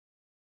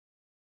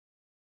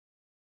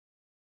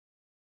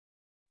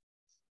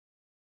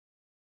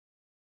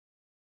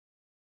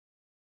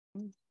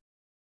And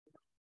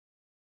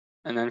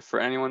then for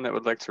anyone that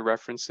would like to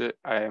reference it,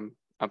 I am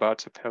about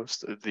to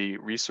post the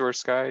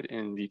resource guide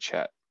in the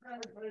chat.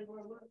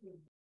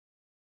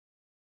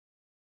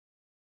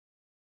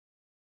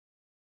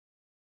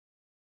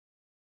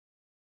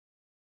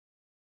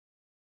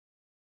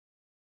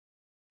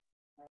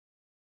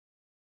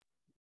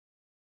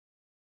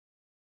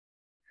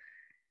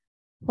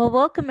 Well,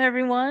 welcome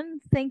everyone.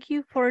 Thank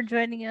you for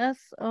joining us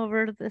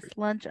over this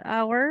lunch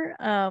hour.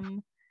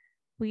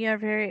 We are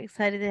very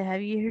excited to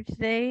have you here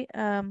today.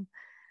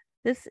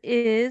 This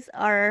is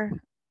our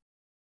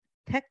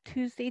Tech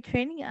Tuesday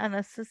training on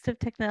assistive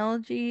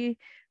technology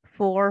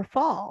for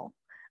fall.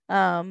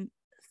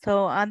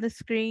 So on the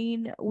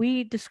screen,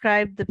 we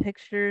described the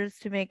pictures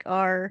to make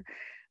our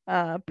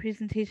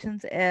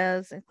presentations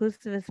as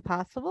inclusive as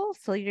possible.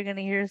 So you're going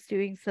to hear us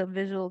doing some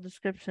visual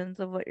descriptions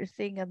of what you're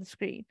seeing on the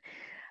screen.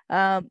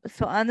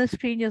 So on the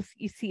screen,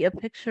 you see a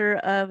picture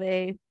of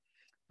a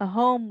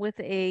home with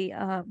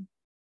a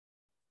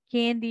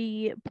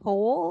candy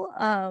pole,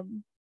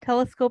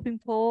 telescoping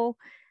pole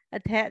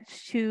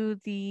attached to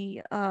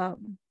the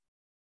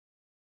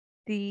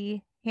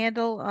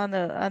handle on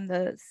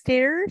the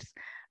stairs,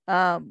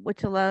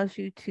 which allows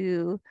you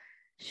to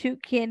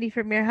shoot candy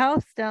from your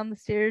house down the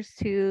stairs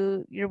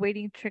to your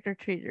waiting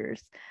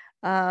trick-or-treaters.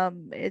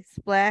 It's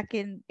black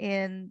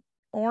and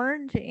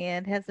orange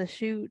and has a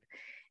chute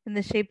in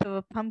the shape of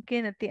a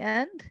pumpkin at the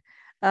end.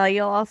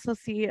 You'll also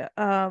see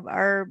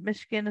our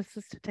Michigan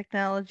Assistive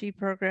Technology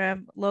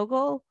Program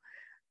logo,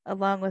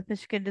 along with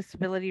Michigan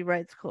Disability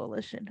Rights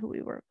Coalition, who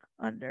we work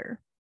under.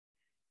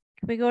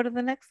 Can we go to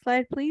the next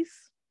slide, please?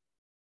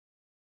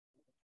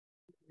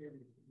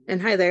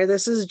 And hi there,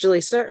 this is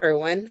Jileesa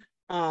Irwin.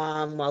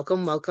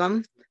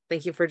 Welcome.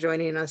 Thank you for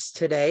joining us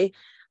today.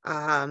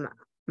 My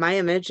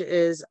image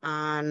is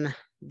on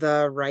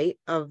the right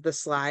of the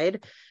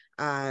slide.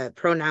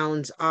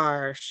 Pronouns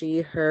are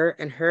she, her,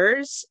 and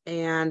hers.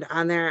 And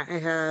on there, I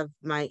have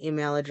my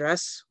email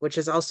address, which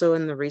is also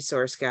in the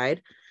resource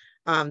guide.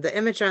 The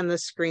image on the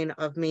screen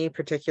of me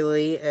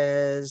particularly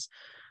is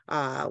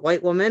a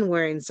white woman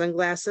wearing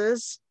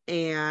sunglasses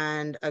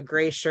and a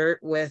gray shirt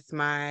with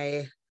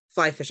my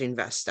fly fishing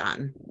vest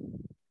on.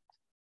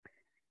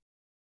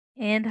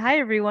 And hi,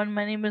 everyone.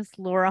 My name is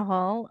Laura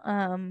Hall.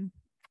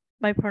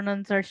 My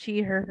pronouns are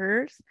she, her,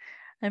 hers.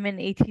 I'm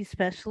an AT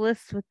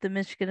specialist with the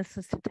Michigan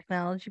Assistive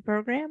Technology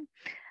Program.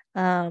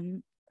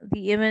 The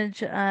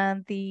image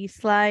on the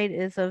slide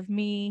is of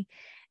me,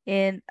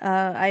 and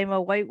I'm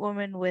a white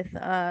woman with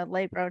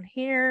light brown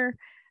hair.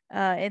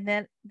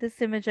 In this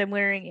image, I'm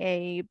wearing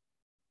a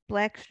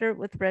black shirt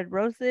with red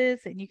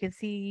roses, and you can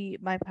see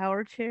my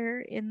power chair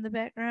in the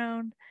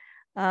background.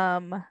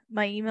 My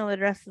email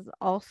address is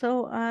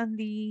also on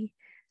the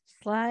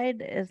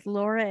slide as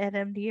Laura at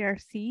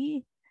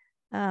MDRC.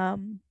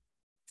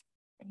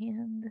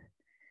 And I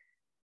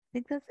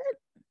think that's it.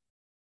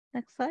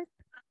 Next slide.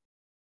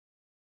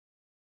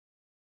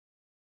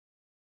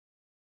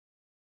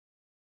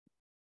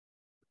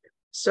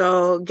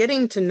 So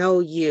getting to know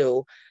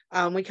you,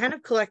 we kind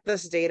of collect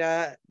this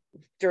data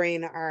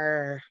during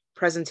our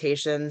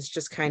presentations,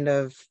 just kind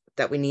of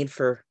that we need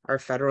for our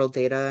federal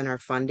data and our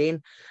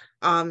funding.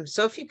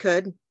 So if you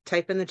could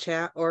type in the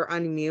chat or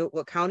unmute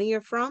what county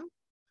you're from.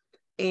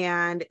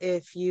 And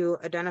if you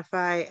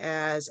identify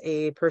as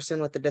a person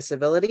with a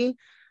disability,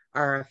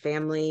 or a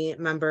family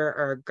member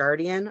or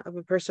guardian of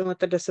a person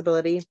with a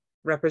disability,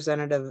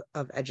 representative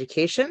of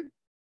education,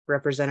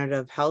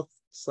 representative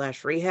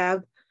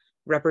health/rehab,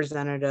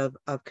 representative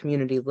of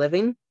community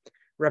living,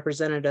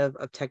 representative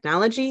of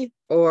technology,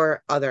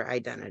 or other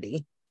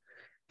identity.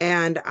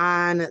 And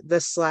on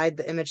this slide,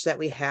 the image that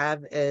we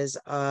have is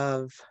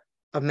of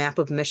a map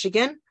of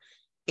Michigan,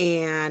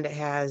 and it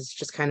has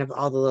just kind of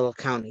all the little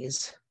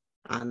counties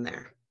on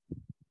there.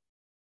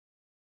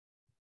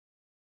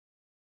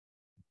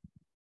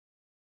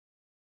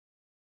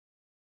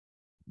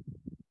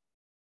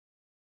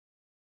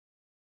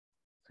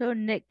 So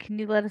Nick, can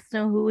you let us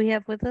know who we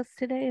have with us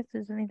today, if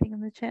there's anything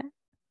in the chat?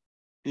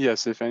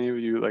 Yes, if any of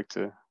you would like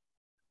to.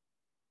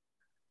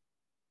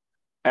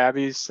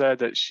 Abby said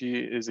that she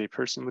is a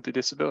person with a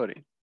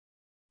disability.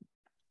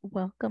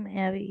 Welcome,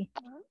 Abby.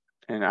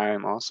 And I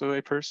am also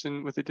a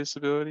person with a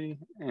disability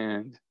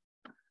and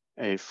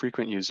a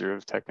frequent user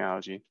of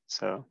technology.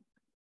 So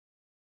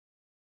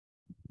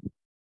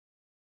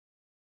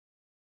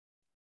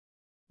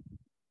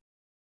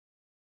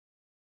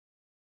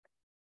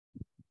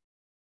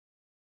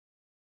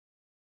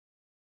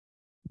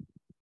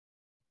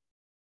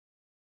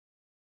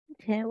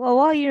okay, well,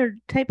 while you're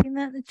typing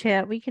that in the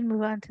chat, we can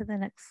move on to the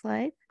next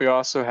slide. we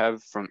also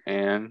have from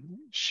Anne.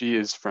 She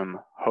is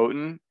from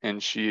Houghton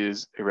and she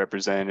is a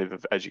representative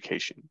of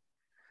education.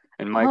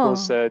 And Michael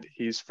said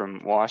he's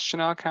from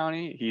Washtenaw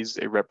County. He's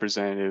a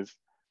representative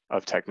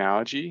of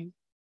technology.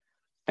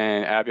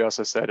 And Abby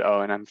also said,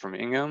 oh, and I'm from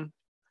Ingham.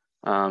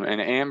 And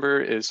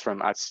Amber is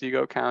from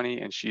Otsego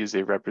County, and she is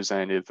a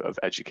representative of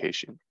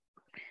education.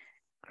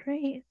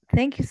 Great.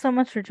 Thank you so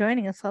much for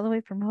joining us all the way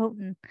from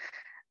Houghton.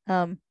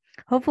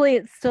 Hopefully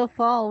it's still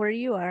fall where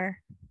you are.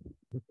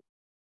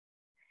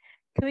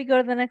 Can we go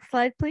to the next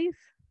slide, please?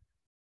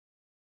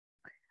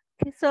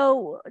 Okay,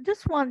 so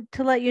just want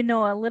to let you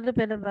know a little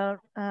bit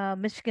about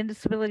Michigan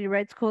Disability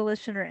Rights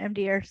Coalition, or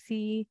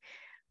MDRC,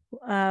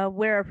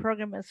 where our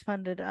program is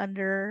funded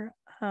under.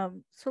 So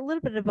a little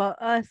bit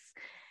about us.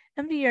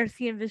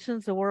 MDRC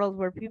envisions a world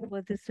where people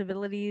with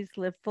disabilities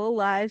live full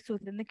lives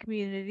within the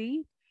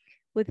community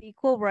with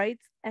equal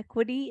rights,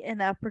 equity,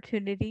 and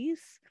opportunities.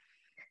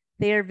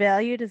 They are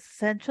valued as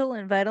essential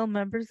and vital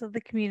members of the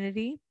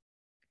community.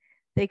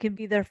 They can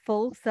be their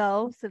full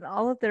selves in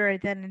all of their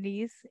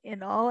identities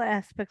in all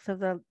aspects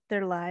of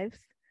their lives,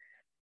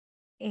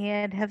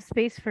 and have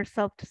space for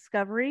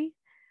self-discovery,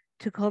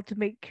 to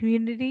cultivate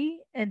community,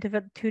 and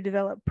to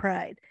develop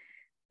pride.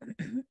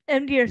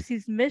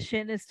 MDRC's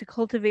mission is to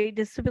cultivate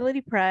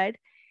disability pride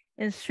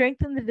and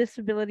strengthen the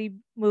disability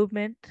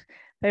movement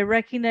by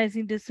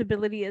recognizing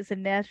disability as a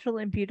natural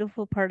and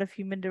beautiful part of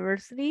human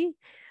diversity,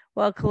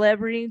 while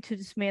collaborating to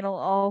dismantle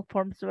all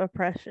forms of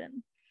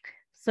oppression.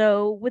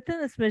 So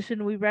within this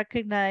mission, we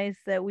recognize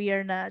that we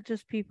are not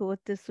just people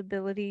with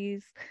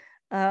disabilities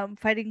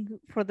fighting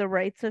for the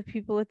rights of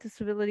people with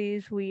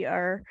disabilities. We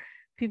are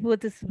people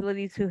with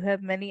disabilities who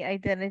have many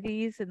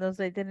identities, and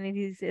those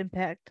identities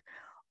impact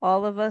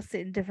all of us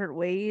in different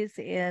ways,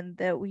 and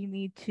that we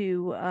need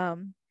to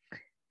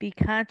be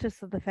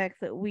conscious of the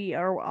fact that we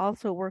are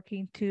also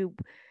working to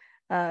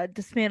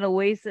dismantle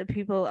ways that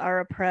people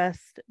are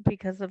oppressed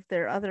because of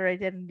their other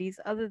identities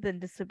other than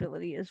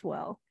disability as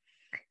well.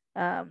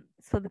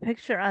 So the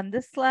picture on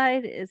this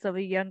slide is of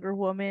a younger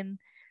woman,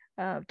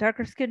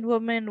 darker skinned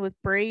woman with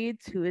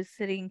braids, who is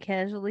sitting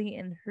casually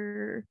in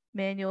her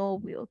manual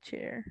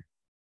wheelchair.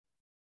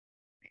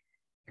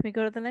 Can we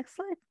go to the next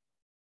slide?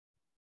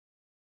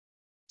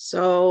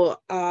 So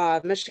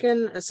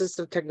Michigan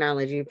Assistive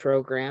Technology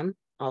Program,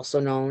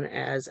 also known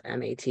as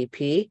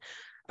MATP.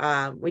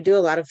 We do a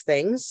lot of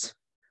things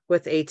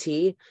with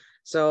AT.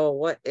 So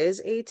what is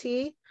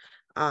AT?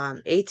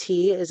 AT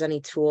is any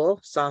tool,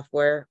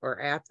 software,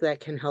 or app that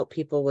can help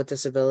people with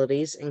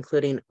disabilities,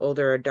 including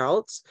older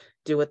adults,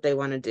 do what they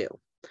want to do.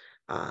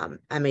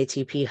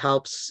 MATP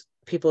helps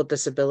people with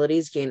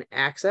disabilities gain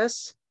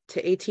access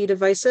to AT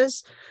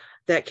devices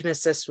that can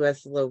assist with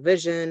low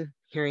vision,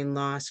 hearing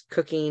loss,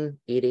 cooking,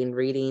 eating,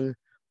 reading,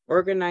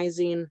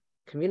 organizing,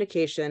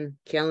 communication,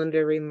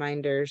 calendar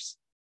reminders,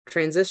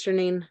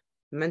 transitioning,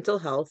 mental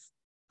health,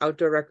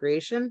 outdoor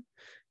recreation,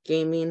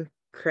 gaming,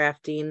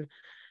 crafting,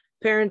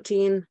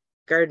 parenting,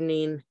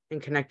 gardening,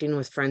 and connecting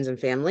with friends and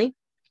family.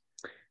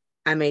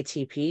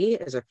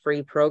 MATP is a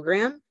free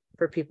program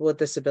for people with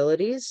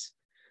disabilities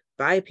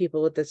by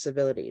people with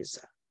disabilities.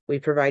 We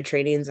provide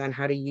trainings on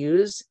how to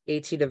use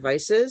AT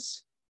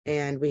devices,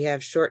 and we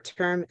have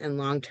short-term and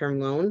long-term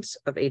loans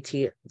of AT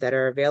that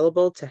are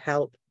available to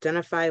help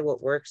identify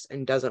what works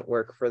and doesn't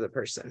work for the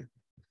person.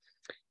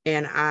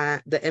 And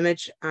the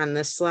image on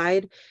this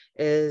slide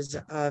is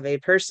of a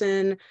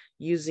person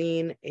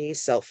using a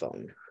cell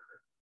phone.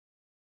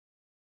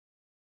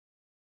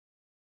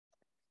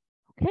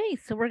 Okay,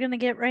 so we're going to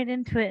get right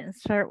into it and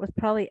start with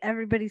probably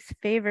everybody's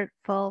favorite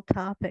fall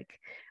topic,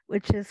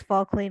 which is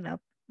fall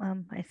cleanup.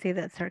 I say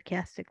that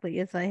sarcastically,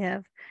 as I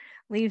have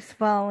leaves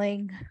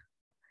falling,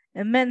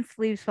 immense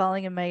leaves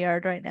falling in my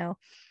yard right now.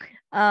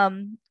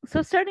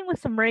 So starting with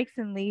some rakes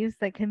and leaves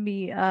that can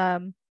be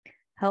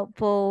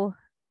helpful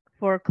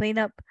for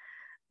cleanup.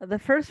 The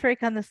first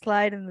rake on the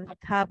slide in the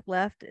top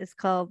left is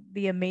called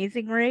the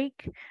Amazing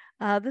Rake.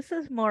 This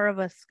is more of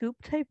a scoop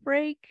type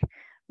rake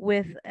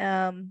with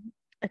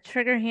a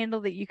trigger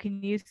handle that you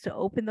can use to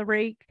open the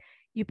rake.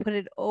 You put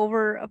it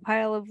over a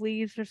pile of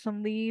leaves or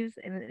some leaves,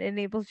 and it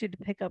enables you to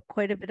pick up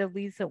quite a bit of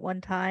leaves at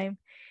one time,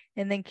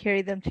 and then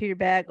carry them to your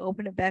bag,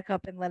 open it back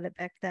up, and let it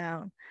back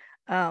down.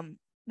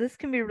 This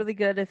can be really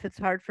good if it's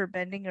hard for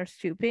bending or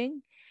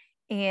stooping,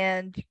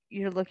 and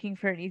you're looking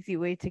for an easy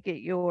way to get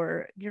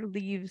your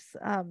leaves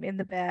in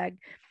the bag.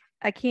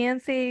 I can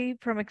say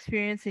from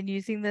experience in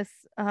using this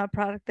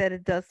product that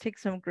it does take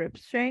some grip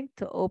strength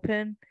to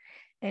open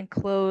and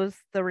close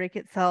the rake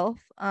itself.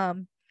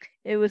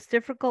 It was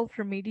difficult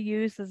for me to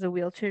use as a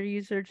wheelchair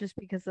user just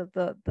because of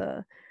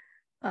the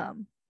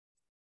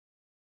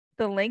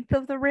length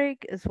of the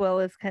rake, as well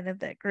as kind of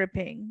that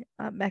gripping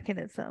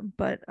mechanism.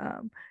 But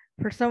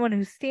for someone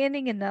who's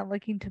standing and not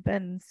looking to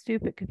bend and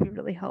stoop, it could be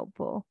really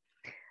helpful.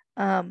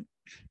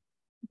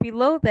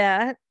 Below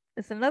that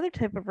is another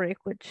type of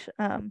rake, which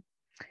I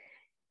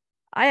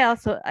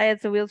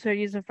as a wheelchair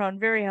user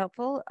found very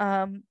helpful.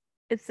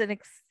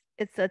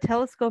 It's a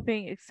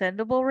telescoping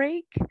extendable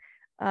rake.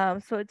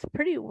 So it's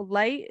pretty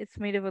light. It's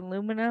made of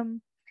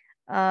aluminum.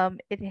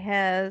 It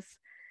has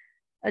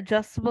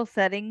adjustable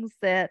settings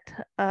that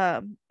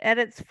at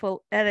its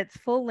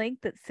full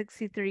length at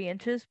 63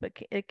 inches, but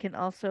it can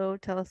also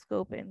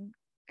telescope and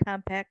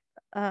compact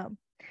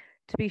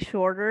to be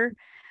shorter.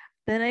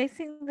 The nice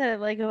thing that I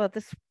like about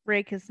this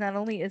rake is not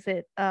only is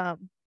it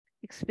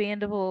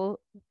expandable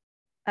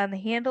on the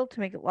handle to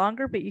make it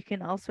longer, but you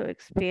can also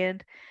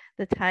expand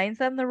the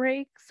tines on the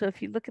rake. So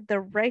if you look at the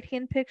right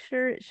hand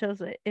picture, it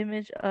shows an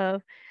image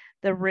of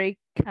the rake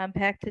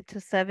compacted to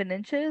 7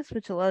 inches,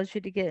 which allows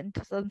you to get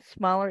into some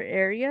smaller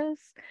areas.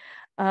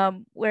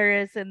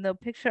 Whereas in the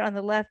picture on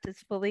the left,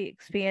 it's fully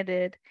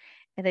expanded,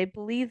 and I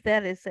believe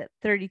that is at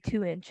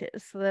 32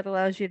 inches. So that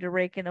allows you to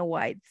rake in a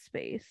wide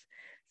space.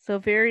 So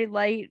very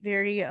light,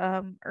 very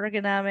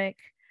ergonomic.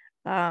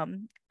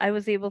 I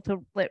was able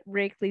to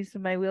rake leaves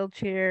in my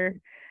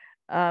wheelchair.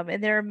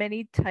 And there are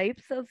many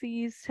types of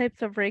these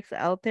types of rakes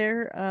out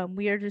there.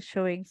 We are just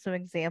showing some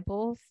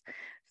examples.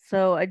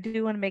 So I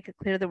do want to make it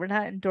clear that we're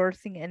not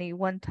endorsing any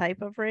one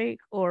type of rake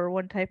or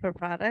one type of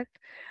product.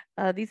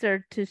 These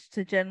are just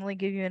to generally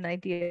give you an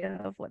idea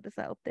of what is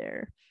out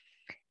there.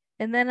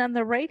 And then on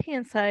the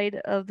right-hand side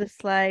of the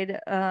slide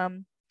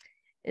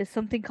is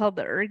something called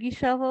the Ergy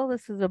shovel.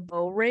 This is a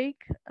bow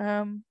rake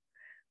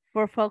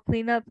for fall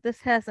cleanup.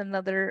 This has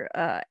another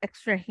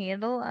extra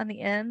handle on the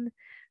end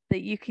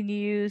that you can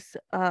use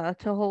to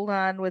hold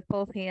on with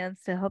both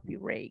hands to help you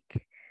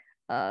rake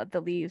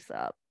the leaves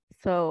up.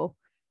 So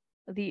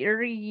the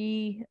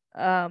Irwin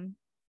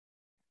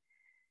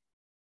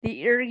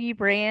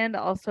brand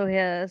also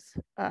has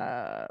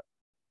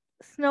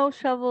snow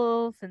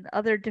shovels and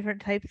other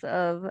different types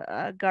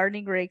of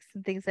gardening rakes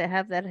and things that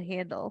have that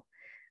handle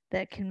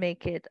that can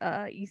make it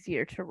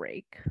easier to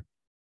rake.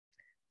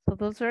 So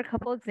those are a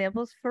couple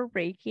examples for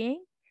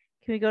raking.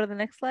 Can we go to the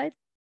next slide?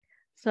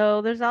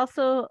 So there's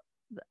also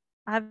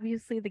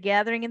obviously the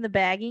gathering and the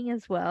bagging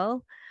as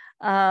well.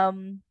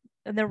 In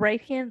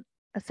the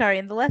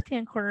in the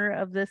left-hand corner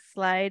of this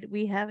slide,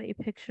 we have a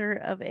picture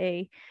of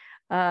a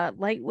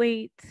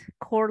lightweight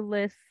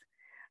cordless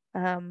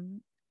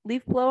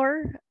leaf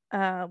blower,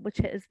 which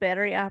is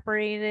battery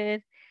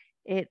operated.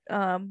 It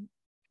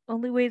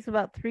only weighs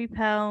about 3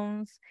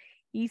 pounds,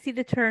 easy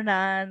to turn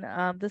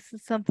on. This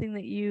is something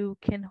that you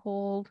can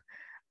hold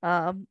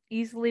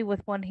easily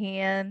with one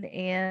hand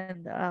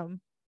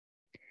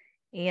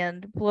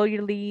and blow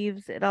your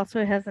leaves. It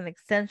also has an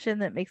extension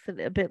that makes it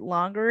a bit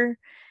longer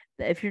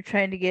if you're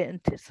trying to get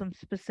into some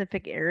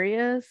specific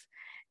areas.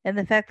 And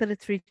the fact that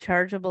it's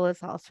rechargeable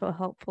is also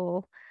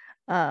helpful,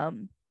 so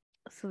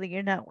that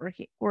you're not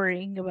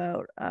worrying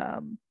about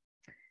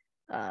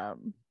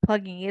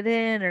plugging it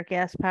in or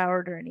gas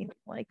powered or anything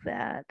like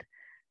that.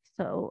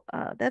 So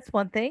that's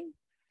one thing.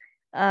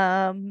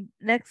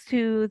 Next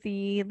to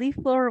the leaf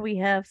blower, we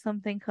have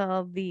something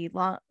called the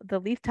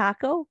leaf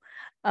taco,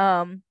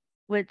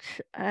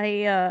 which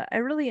I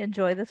really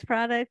enjoy this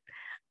product.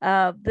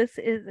 This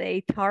is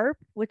a tarp,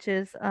 which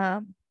is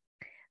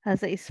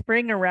has a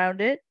spring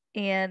around it,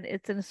 and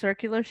it's in a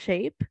circular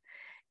shape,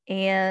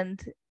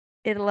 and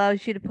it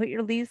allows you to put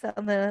your leaves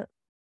on the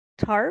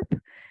tarp.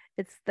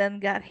 It's then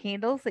got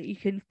handles that you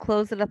can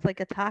close it up like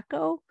a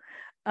taco.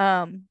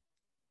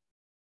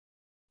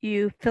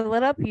 You fill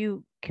it up,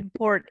 you can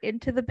pour it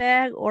into the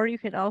bag, or you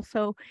can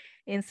also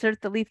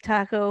insert the leaf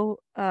taco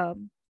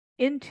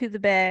into the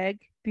bag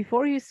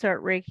before you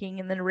start raking,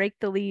 and then rake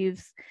the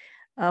leaves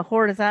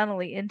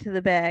horizontally into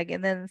the bag,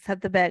 and then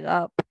set the bag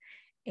up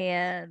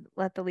and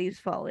let the leaves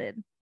fall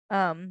in.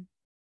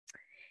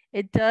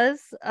 It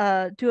does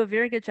do a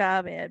very good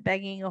job at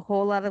bagging a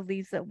whole lot of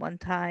leaves at one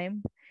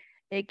time.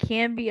 It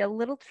can be a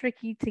little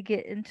tricky to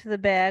get into the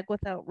bag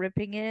without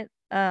ripping it,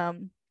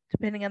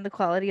 depending on the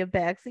quality of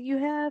bags that you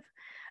have.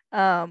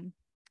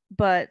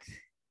 But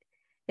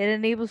it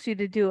enables you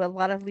to do a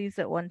lot of leaves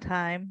at one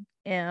time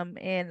and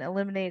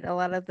eliminate a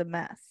lot of the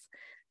mess.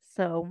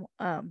 So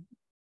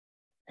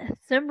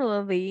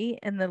similarly,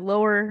 in the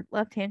lower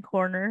left-hand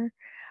corner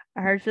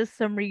are just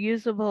some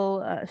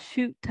reusable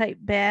chute type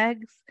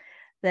bags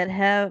that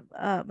have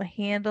a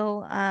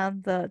handle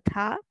on the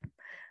top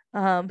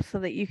so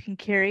that you can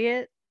carry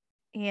it,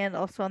 and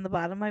also on the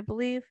bottom, I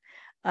believe.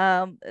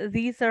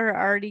 These are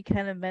already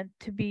kind of meant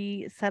to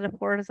be set up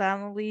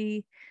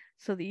horizontally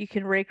so that you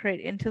can rake right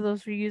into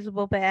those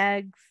reusable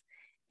bags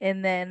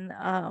and then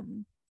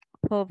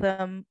pull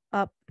them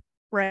up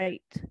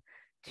right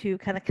to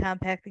kind of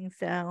compact things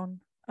down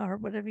or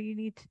whatever you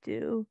need to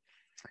do.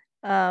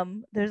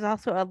 There's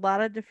also a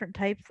lot of different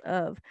types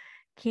of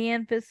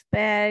canvas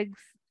bags.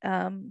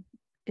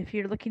 If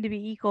you're looking to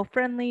be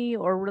eco-friendly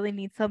or really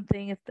need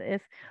something,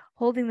 if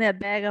holding that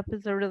bag up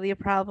is really a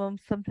problem,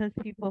 sometimes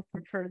people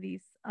prefer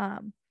these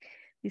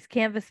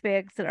canvas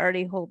bags that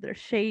already hold their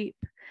shape.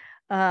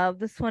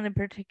 This one in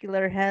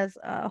particular has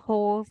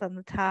holes on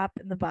the top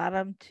and the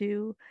bottom,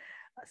 to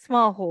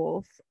small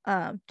holes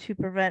to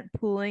prevent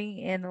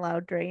pooling and allow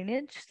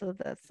drainage. So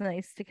that's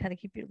nice to kind of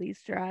keep your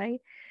leaves dry.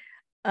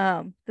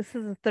 This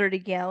is a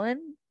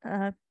 30-gallon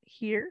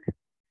here.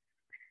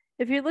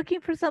 If you're looking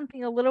for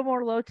something a little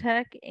more low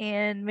tech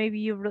and maybe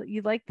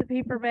you like the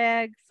paper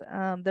bags,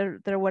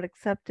 they're what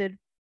accepted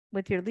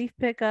with your leaf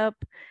pickup.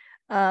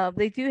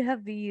 They do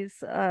have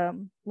these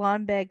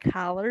lawn bag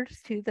collars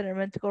too that are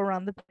meant to go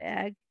around the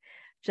bag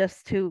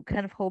just to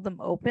kind of hold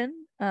them open.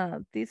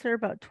 These are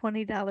about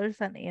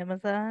 $20 on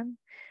Amazon.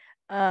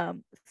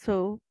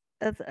 So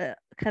that's a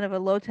kind of a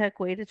low tech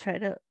way to try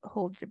to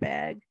hold your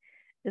bag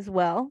as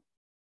well.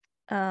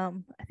 I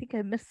think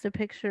I missed a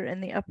picture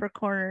in the upper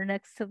corner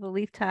next to the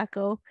leaf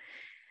taco.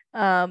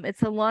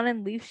 It's a lawn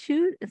and leaf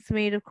chute. It's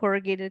made of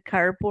corrugated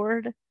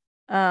cardboard.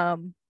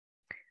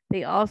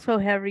 They also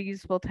have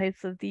reusable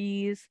types of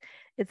these.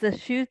 It's a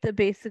chute that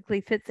basically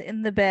fits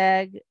in the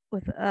bag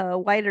with a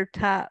wider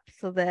top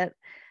so that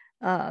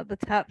the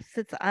top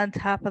sits on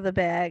top of the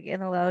bag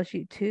and allows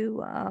you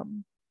to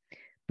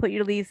put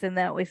your leaves in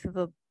that way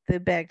so the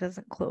bag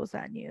doesn't close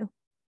on you.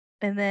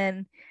 And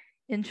then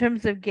in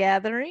terms of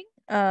gathering,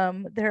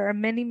 there are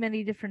many,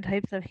 many different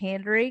types of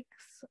hand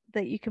rakes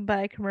that you can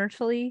buy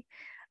commercially.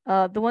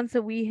 The ones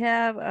that we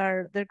have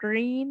are the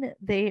green.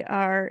 They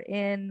are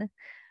in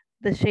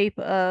the shape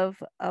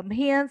of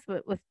hands,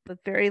 but with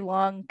very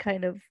long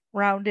kind of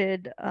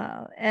rounded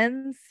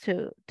ends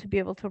to be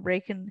able to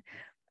rake and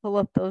pull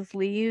up those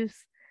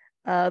leaves.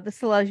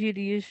 This allows you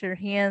to use your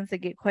hands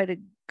and get quite a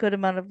good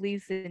amount of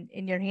leaves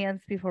in your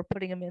hands before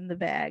putting them in the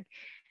bag.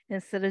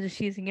 Instead of just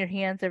using your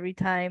hands every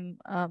time,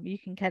 you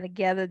can kind of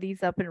gather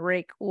these up and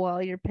rake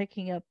while you're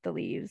picking up the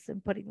leaves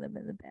and putting them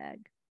in the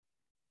bag.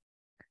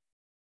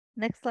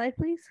 Next slide,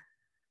 please.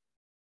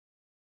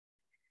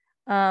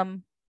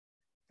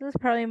 This is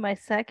probably my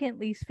second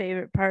least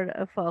favorite part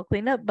of fall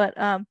cleanup, but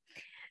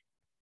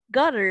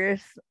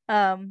gutters.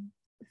 So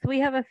we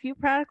have a few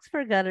products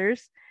for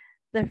gutters.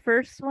 The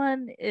first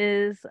one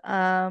is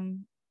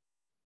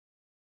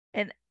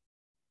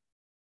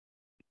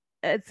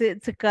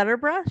it's a gutter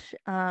brush.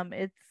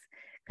 It's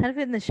kind of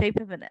in the shape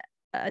of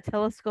a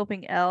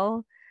telescoping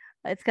L.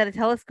 It's got a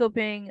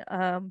telescoping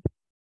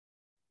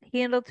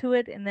handle to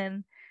it, and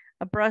then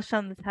a brush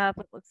on the top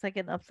that looks like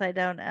an upside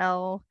down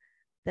L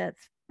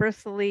that's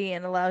bristly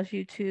and allows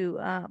you to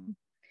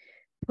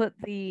put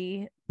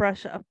the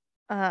brush up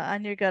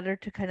on your gutter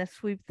to kind of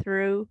sweep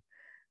through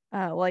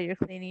while you're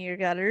cleaning your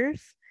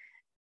gutters.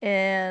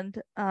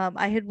 And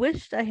I had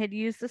wished I had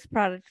used this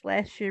product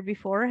last year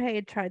before I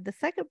had tried the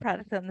second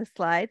product on this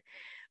slide,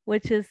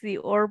 which is the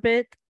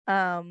Orbit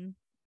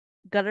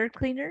gutter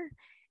cleaner.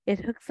 It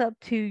hooks up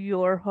to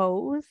your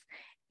hose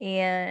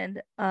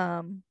and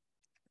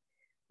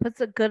puts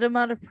a good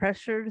amount of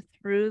pressure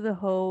through the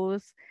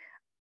hose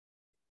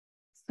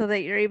so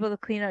that you're able to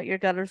clean out your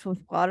gutters with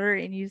water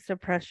and use the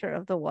pressure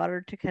of the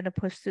water to kind of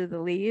push through the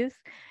leaves.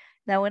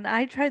 Now, when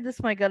I tried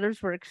this, my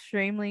gutters were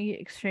extremely,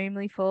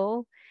 extremely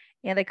full,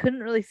 and I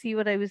couldn't really see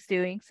what I was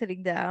doing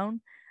sitting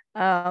down.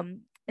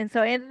 And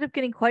so I ended up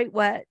getting quite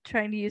wet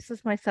trying to use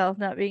this myself,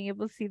 not being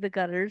able to see the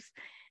gutters,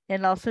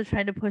 and also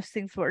trying to push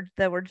things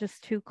that were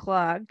just too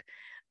clogged.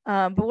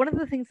 But one of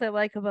the things I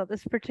like about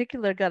this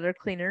particular gutter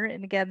cleaner,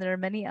 and again, there are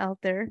many out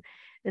there,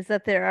 is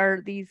that there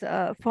are these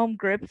foam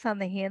grips on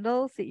the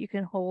handles that you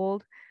can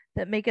hold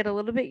that make it a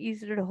little bit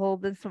easier to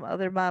hold than some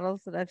other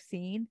models that I've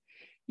seen.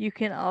 You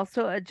can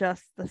also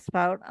adjust the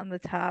spout on the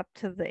top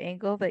to the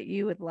angle that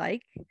you would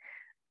like.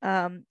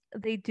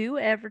 They do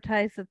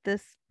advertise that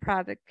this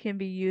product can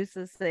be used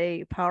as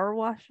a power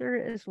washer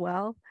as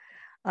well.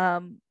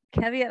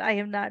 Caveat, I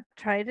have not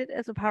tried it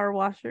as a power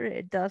washer.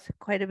 It does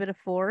quite a bit of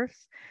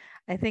force.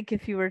 I think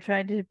if you were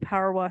trying to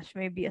power wash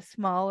maybe a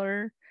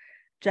smaller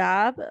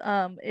job,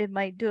 it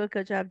might do a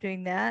good job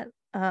doing that.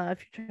 If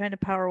you're trying to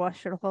power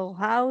wash your whole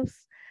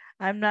house,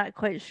 I'm not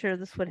quite sure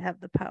this would have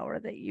the power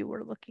that you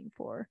were looking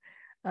for.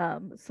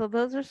 So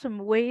those are some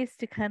ways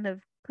to kind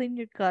of clean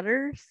your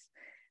gutters.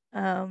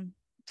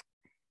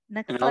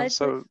 Next And slide,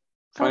 also, please.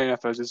 funny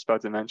enough, I was just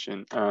about to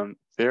mention,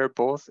 they're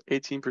both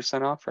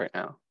 18% off right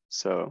now.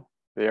 So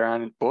they are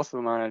on, both of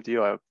them on a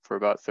deal for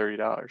about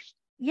 $30.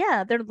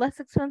 Yeah, they're less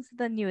expensive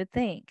than you would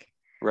think.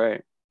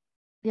 Right.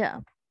 Yeah.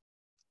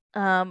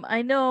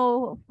 I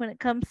know when it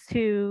comes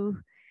to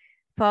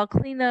fall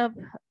cleanup,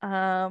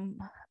 a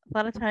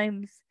lot of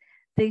times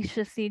things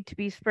just need to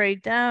be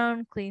sprayed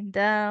down, cleaned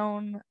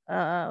down,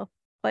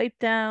 wiped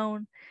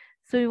down.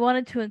 So we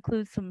wanted to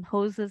include some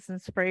hoses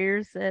and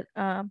sprayers that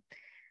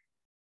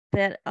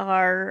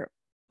are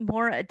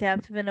more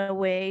adaptive in a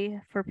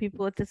way for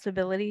people with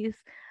disabilities.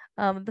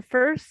 The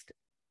first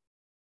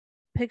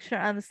picture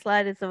on the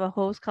slide is of a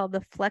hose called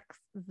the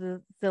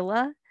Flexzilla,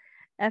 Flexzilla.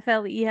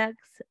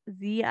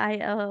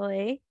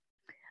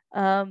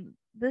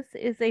 This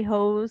is a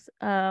hose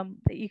that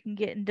you can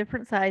get in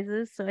different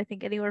sizes. So I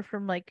think anywhere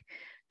from like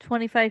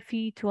 25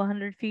 feet to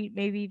 100 feet,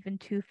 maybe even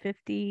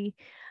 250.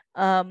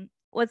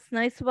 What's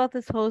nice about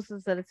this hose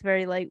is that it's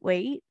very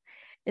lightweight.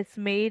 It's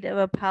made of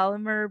a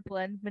polymer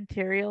blend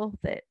material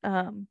that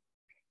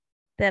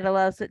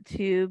allows it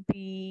to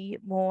be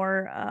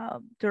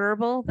more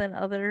durable than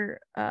other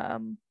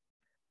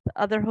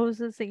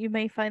hoses that you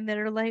may find that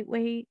are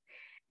lightweight.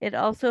 It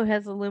also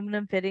has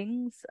aluminum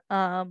fittings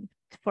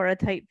for a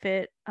tight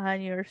fit on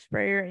your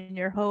sprayer and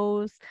your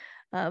hose.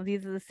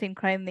 These are the same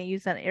kind they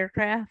use on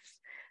aircrafts.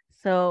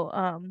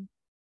 So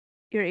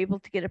you're able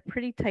to get a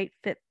pretty tight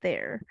fit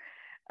there.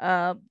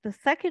 The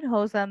second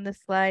hose on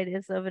this slide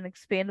is of an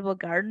expandable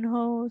garden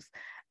hose.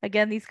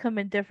 Again, these come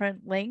in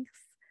different lengths.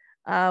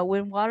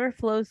 When water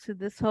flows through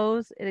this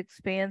hose, it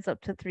expands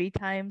up to 3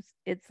 times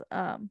its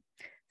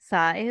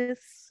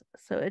size.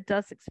 So it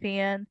does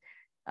expand,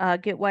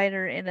 get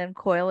wider, and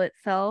uncoil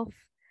itself.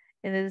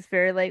 And it is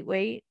very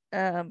lightweight.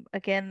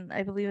 Again,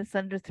 I believe it's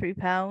under 3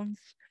 pounds.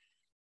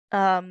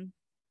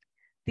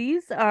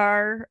 These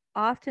are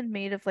often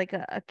made of like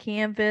a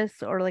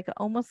canvas or like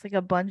almost like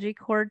a bungee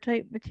cord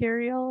type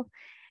material.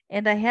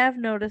 And I have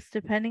noticed,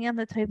 depending on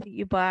the type that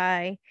you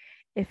buy,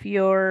 if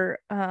you're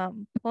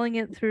pulling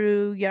it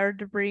through yard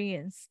debris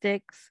and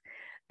sticks,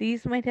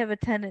 these might have a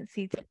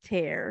tendency to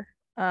tear.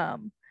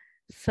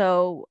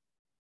 So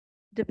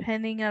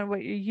depending on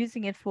what you're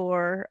using it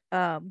for,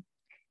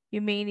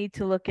 you may need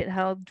to look at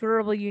how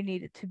durable you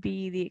need it to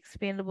be. The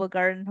expandable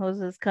garden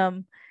hoses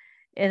come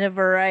in a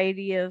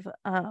variety of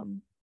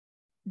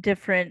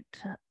different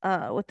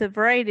with a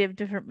variety of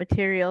different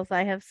materials.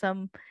 I have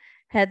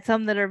had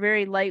some that are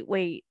very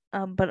lightweight,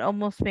 but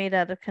almost made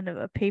out of kind of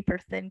a paper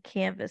thin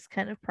canvas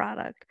kind of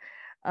product.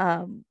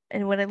 And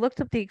when I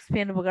looked up the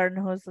expandable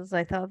garden hoses,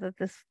 I thought that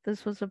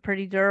this was a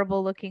pretty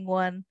durable looking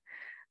one.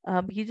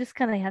 You just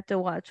kind of have to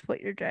watch what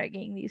you're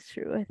dragging these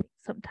through, I think,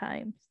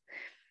 sometimes.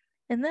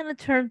 And then in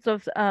terms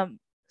of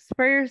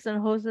sprayers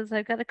and hoses,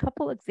 I've got a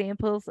couple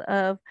examples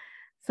of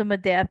some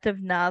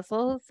adaptive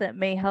nozzles that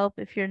may help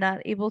if you're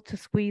not able to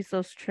squeeze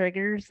those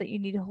triggers that you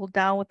need to hold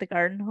down with the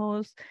garden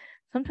hose,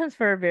 sometimes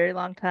for a very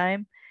long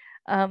time.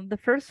 The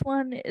first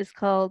one is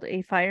called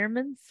a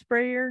fireman's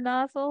sprayer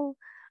nozzle.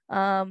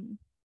 You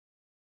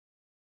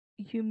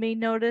may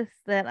notice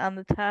that on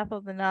the top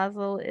of the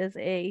nozzle is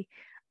a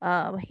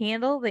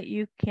handle that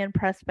you can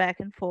press back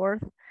and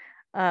forth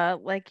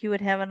like you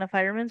would have on a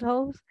fireman's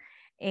hose.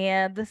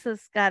 And this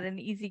has got an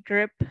easy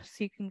grip,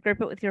 so you can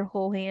grip it with your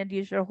whole hand,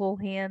 use your whole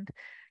hand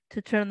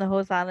to turn the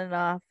hose on and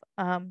off.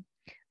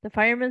 The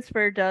fireman's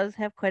sprayer does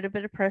have quite a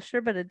bit of pressure,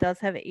 but it does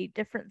have 8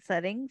 different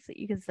settings that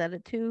you can set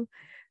it to.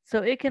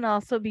 So it can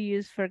also be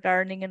used for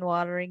gardening and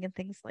watering and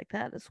things like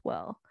that as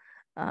well.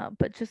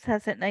 But just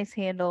has that nice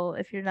handle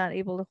if you're not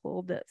able to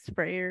hold that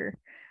sprayer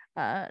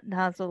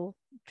nozzle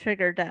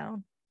trigger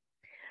down.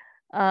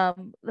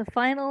 The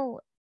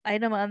final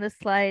item on this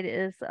slide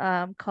is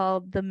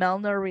called the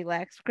Melner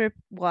Relax Grip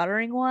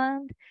Watering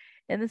Wand.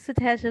 And this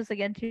attaches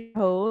again to your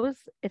hose.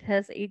 It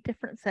has 8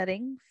 different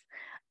settings.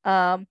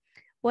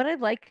 What I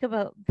like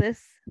about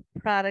this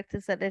product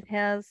is that it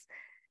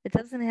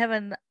doesn't have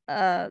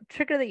a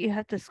trigger that you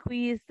have to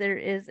squeeze. There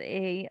is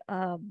a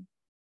thumb.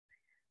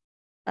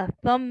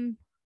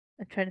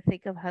 I'm trying to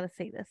think of how to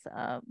say this.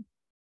 How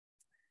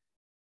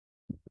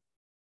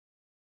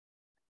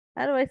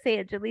do I say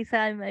it, Jileesa?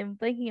 I'm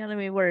blanking on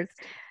my words.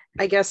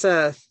 I guess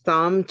a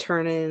thumb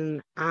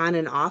turning on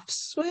and off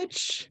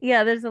switch.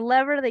 Yeah, there's a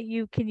lever that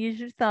you can use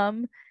your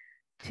thumb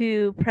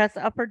to press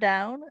up or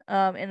down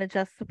and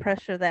adjust the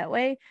pressure that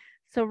way.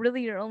 So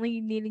really you're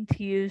only needing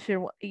to use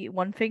your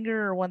one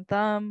finger or one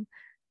thumb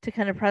to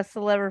kind of press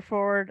the lever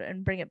forward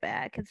and bring it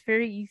back. It's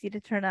very easy to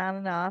turn on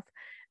and off,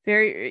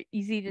 very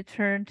easy to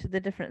turn to the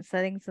different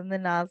settings in the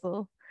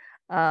nozzle.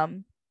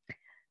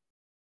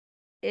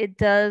 It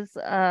does,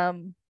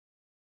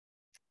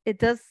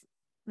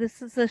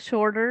 this is a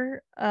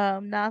shorter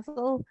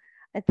nozzle.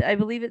 I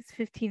believe it's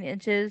 15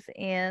 inches,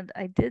 and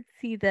I did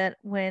see that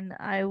when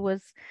I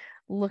was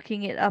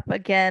looking it up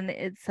again,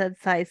 it said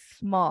size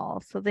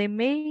small. So they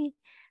may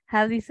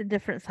have these in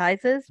different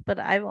sizes, but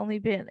I've only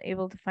been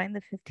able to find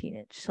the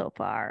 15-inch so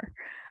far.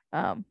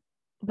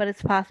 But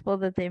it's possible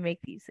that they make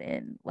these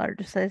in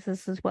larger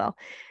sizes as well.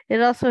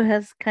 It also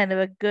has kind of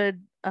a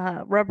good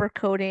rubber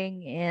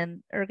coating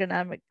and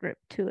ergonomic grip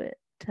to it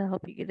to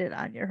help you get it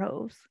on your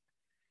hose.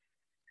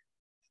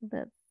 So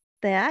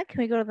that.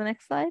 Can we go to the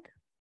next slide?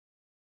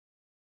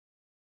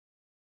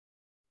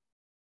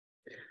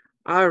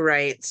 All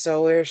right,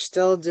 so we're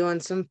still doing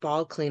some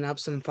fall cleanup,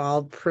 some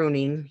fall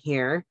pruning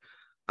here.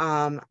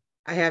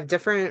 I have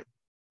different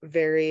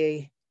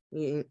varying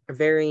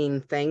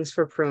things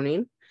for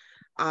pruning.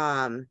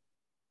 At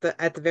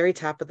the very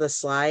top of the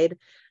slide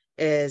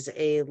is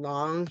a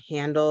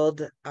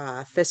long-handled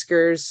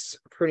Fiskars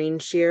pruning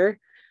shear.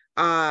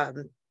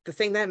 The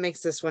thing that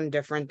makes this one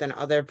different than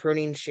other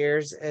pruning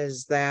shears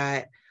is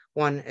that,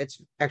 one, it's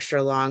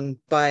extra long,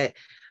 but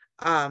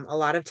a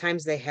lot of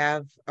times they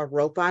have a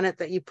rope on it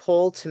that you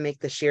pull to make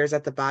the shears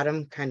at the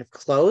bottom kind of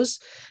close.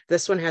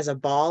 This one has a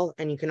ball,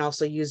 and you can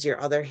also use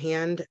your other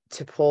hand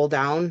to pull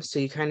down. So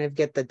you kind of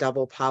get the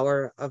double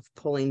power of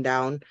pulling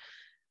down.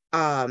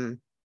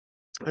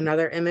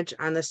 Another image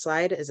on the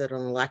slide is an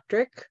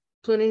electric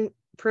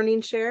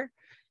pruning shear.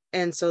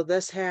 And so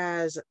this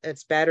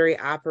it's battery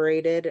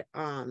operated.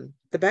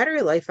 The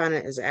battery life on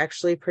it is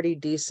actually pretty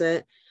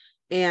decent.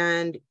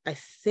 And I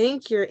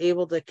think you're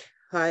able to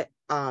cut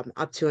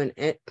up to an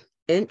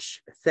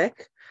inch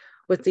thick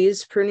with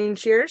these pruning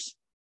shears.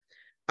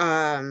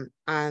 On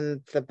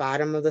the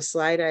bottom of the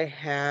slide, I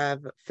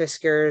have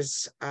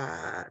Fiskars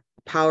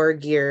Power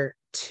Gear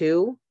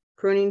 2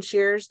 pruning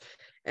shears.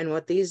 And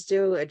what these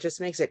do, it just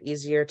makes it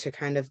easier to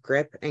kind of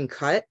grip and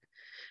cut.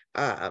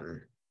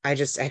 I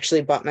just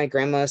actually bought my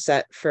grandma a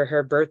set for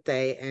her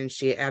birthday, and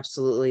she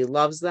absolutely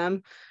loves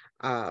them.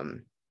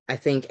 I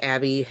think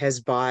Abby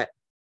has bought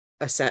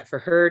a set for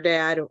her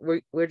dad.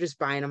 We're just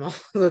buying them all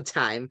the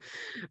time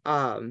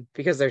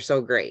because they're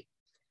so great.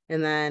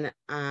 And then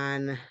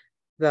on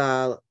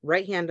the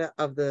right hand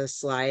of the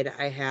slide,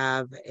 I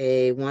have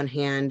a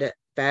one-hand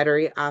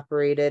battery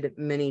operated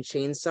mini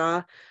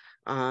chainsaw.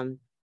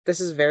 This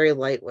is very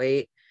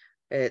lightweight.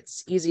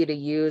 It's easy to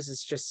use.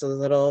 It's just a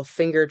little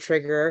finger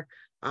trigger.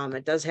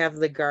 It does have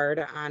the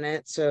guard on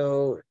it,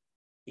 so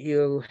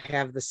you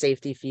have the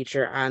safety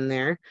feature on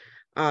there.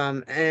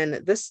 And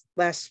this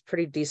lasts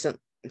pretty decent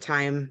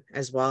time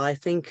as well. I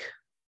think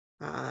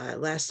it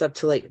lasts up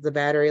to like the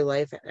battery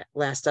life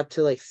lasts up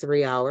to like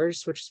 3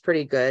 hours, which is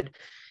pretty good.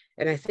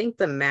 And I think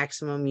the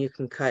maximum you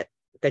can cut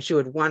that you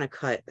would want to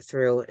cut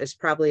through is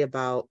probably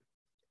about,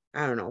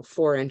 I don't know,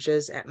 4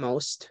 inches at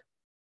most.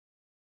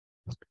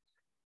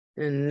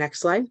 And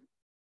next slide.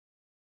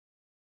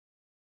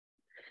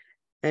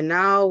 And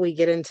now we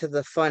get into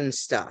the fun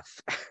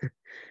stuff.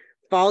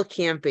 Fall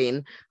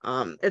camping.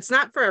 It's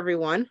not for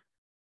everyone,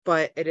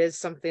 but it is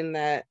something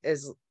that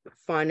is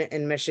fun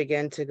in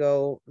Michigan to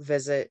go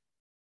visit,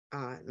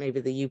 maybe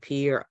the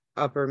UP or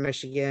Upper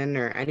Michigan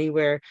or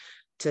anywhere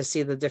to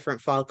see the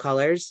different fall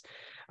colors.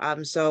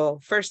 So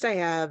first I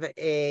have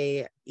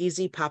a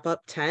easy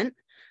pop-up tent.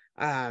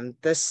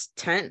 This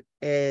tent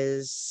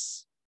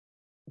is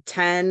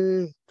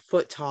 10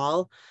 foot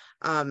tall.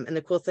 And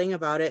the cool thing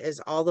about it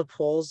is all the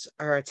poles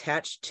are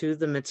attached to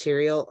the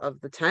material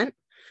of the tent.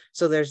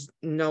 So there's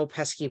no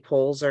pesky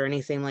poles or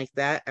anything like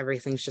that.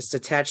 Everything's just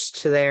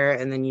attached to there,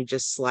 and then you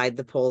just slide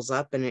the poles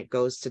up and it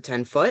goes to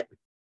 10 foot.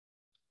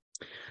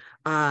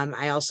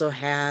 I also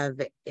have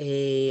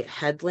a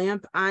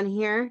headlamp on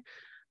here.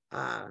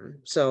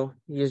 So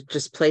you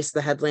just place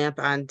the headlamp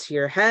onto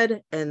your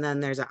head, and then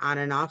there's an on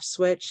and off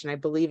switch. And I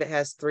believe it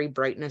has 3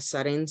 brightness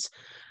settings,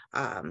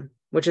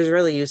 which is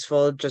really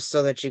useful just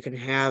so that you can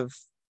have,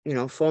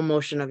 full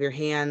motion of your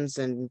hands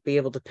and be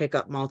able to pick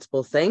up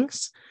multiple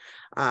things.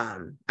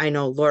 I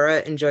know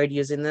Laura enjoyed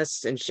using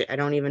this, and I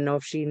don't even know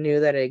if she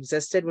knew that it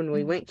existed when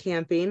we went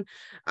camping,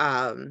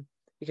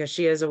 because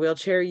she is a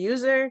wheelchair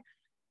user.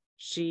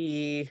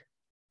 She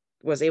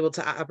was able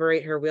to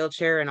operate her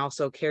wheelchair and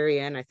also carry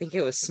in, I think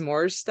it was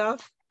s'mores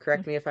stuff.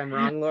 Correct me if I'm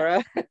wrong,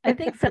 Laura. I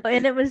think so.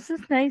 And it was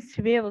just nice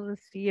to be able to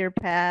see your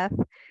path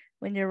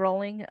when you're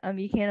rolling.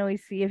 You can't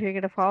always see if you're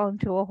going to fall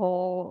into a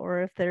hole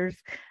or if there's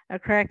a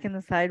crack in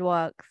the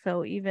sidewalk.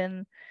 So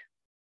even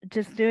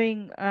just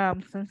doing,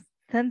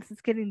 since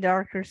it's getting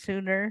darker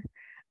sooner,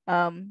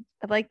 I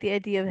like the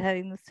idea of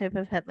having this type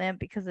of headlamp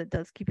because it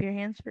does keep your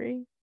hands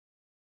free.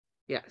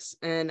 Yes,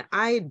 and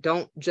I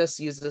don't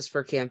just use this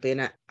for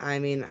camping. I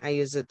mean, I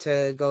use it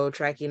to go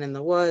trekking in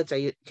the woods.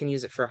 I can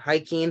use it for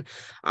hiking.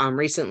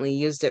 Recently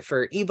used it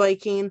for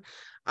e-biking.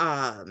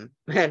 And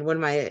when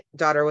my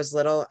daughter was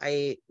little,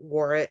 I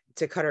wore it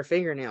to cut her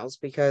fingernails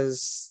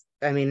because,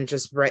 I mean, it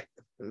just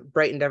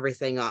brightened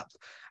everything up.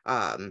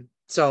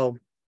 So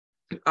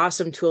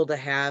awesome tool to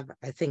have.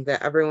 I think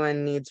that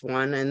everyone needs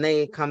one, and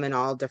they come in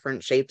all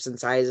different shapes and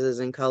sizes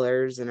and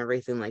colors and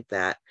everything like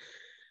that.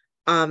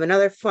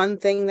 Another fun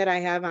thing that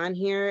I have on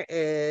here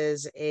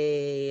is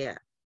a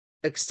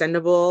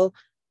extendable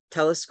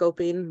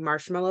telescoping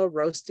marshmallow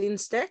roasting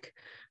stick.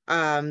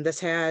 This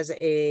has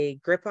a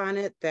grip on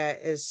it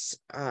that is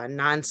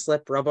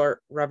non-slip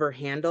rubber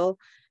handle,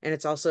 and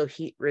it's also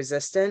heat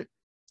resistant.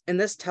 And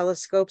this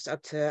telescopes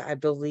up to, I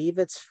believe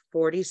it's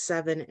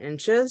 47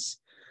 inches.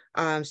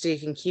 So you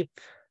can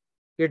keep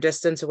your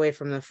distance away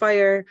from the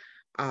fire.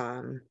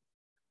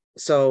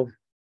 So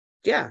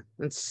yeah,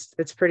 it's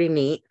pretty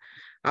neat.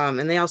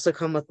 And they also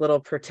come with little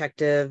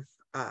protective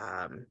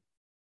tips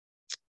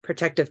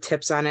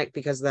on it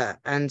because the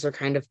ends are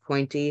kind of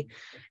pointy.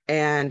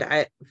 And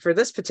for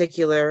this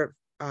particular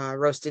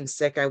roasting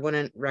stick, I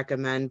wouldn't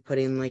recommend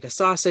putting like a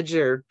sausage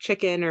or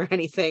chicken or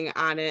anything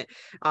on it.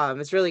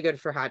 It's really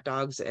good for hot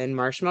dogs and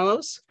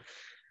marshmallows.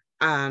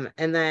 And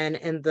then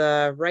in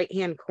the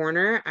right-hand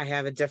corner, I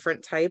have a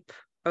different type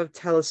of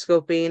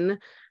telescoping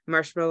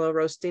marshmallow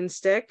roasting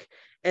stick.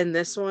 And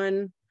this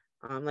one,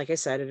 like I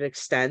said, it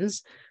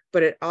extends,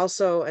 but it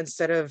also,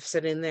 instead of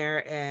sitting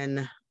there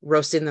and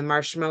roasting the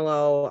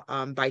marshmallow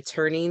by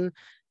turning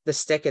the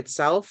stick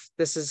itself,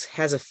 this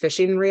has a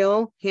fishing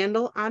reel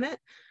handle on it.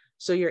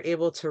 So you're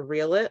able to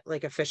reel it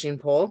like a fishing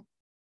pole,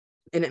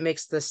 and it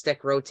makes the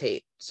stick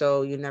rotate.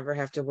 So you never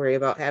have to worry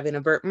about having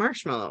a burnt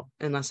marshmallow,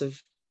 unless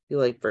if you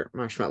like burnt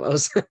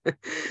marshmallows. And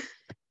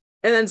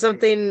then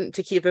something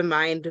to keep in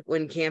mind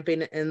when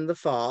camping in the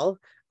fall,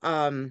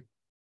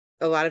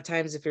 a lot of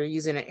times if you're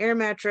using an air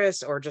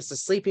mattress or just a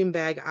sleeping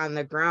bag on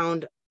the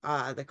ground,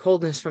 the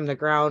coldness from the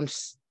ground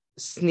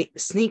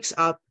sneaks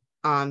up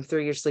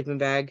through your sleeping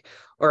bag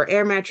or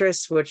air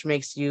mattress, which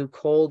makes you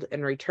cold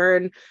in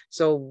return.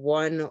 So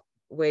one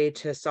way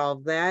to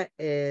solve that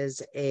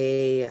is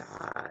a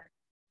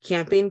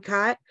camping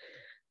cot.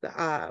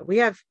 We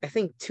have, I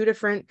think, 2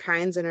 different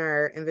kinds in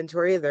our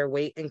inventory. They're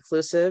weight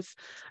inclusive.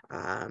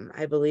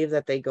 I believe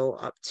that they go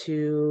up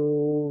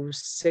to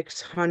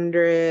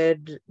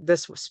 600.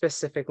 This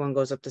specific one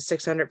goes up to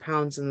 600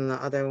 pounds, and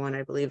the other one,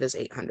 I believe, is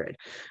 800.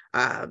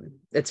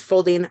 It's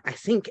folding. I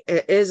think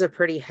it is a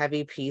pretty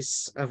heavy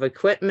piece of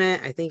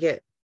equipment. I think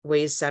it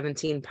weighs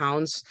 17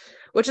 pounds,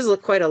 which is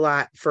quite a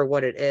lot for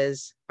what it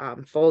is.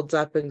 Folds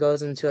up and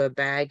goes into a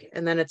bag,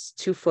 and then it's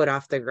 2 foot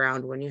off the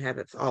ground when you have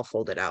it all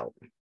folded out.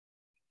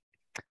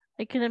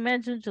 I can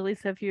imagine,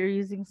 Jileesa, if you're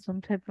using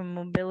some type of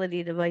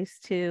mobility device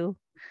too,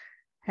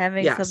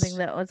 having Yes. something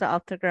that was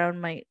off the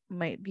ground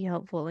might be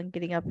helpful in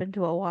getting up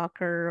into a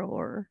walker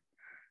or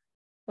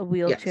a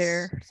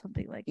wheelchair, Yes.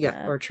 something like Yeah,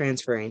 that. or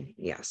transferring.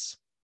 Yes.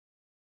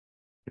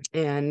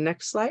 And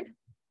next slide.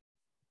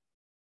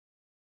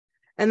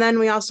 And then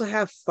we also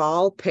have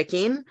fall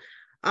picking.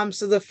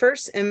 So the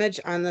first image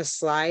on the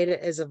slide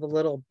is of a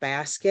little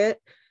basket,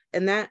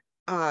 and that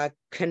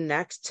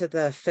connects to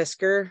the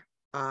Fisker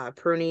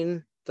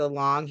pruning, the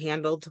long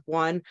handled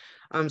one.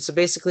 So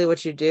basically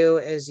what you do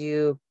is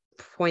you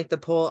point the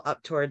pole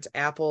up towards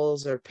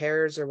apples or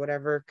pears or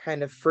whatever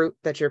kind of fruit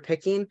that you're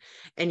picking,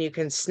 and you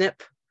can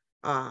snip,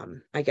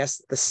 I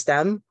guess, the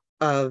stem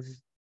of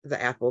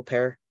the apple,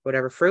 pear,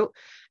 whatever fruit,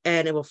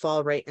 and it will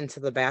fall right into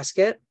the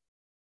basket.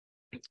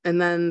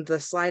 And then the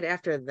slide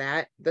after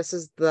that, this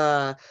is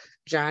the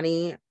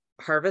Johnny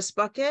harvest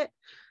bucket.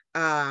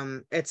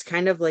 It's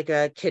kind of like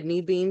a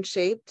kidney bean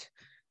shaped.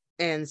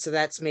 And so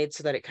that's made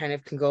so that it kind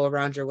of can go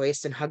around your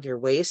waist and hug your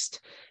waist.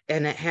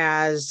 And it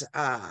has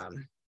a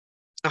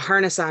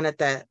harness on it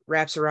that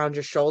wraps around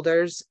your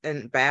shoulders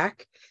and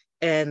back.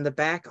 And the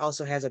back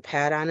also has a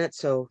pad on it,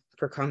 so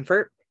for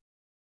comfort.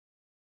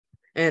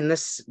 And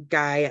this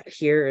guy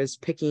here is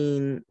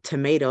picking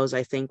tomatoes,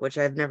 I think, which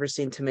I've never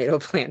seen tomato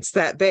plants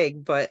that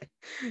big, but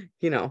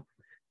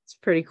it's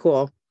pretty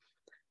cool.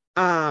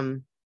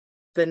 The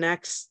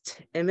next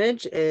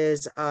image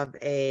is of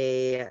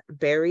a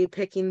berry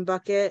picking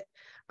bucket.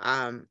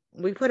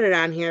 We put it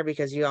on here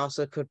because you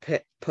also could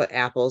put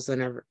apples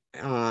and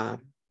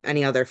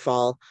any other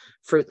fall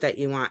fruit that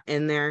you want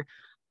in there.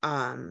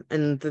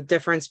 And the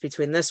difference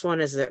between this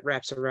one is it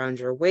wraps around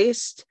your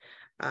waist.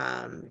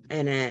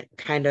 And it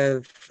kind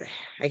of,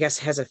 I guess,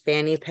 has a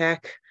fanny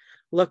pack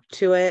look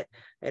to it.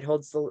 It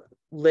holds the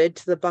lid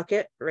to the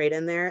bucket right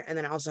in there. And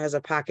then it also has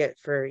a pocket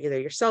for either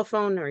your cell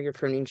phone or your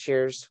pruning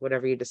shears,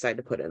 whatever you decide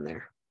to put in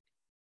there.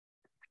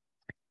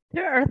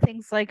 There are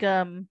things like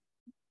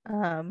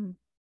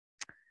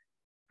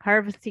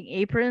harvesting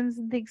aprons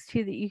and things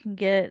too that you can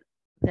get,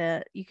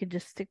 that you can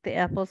just stick the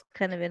apples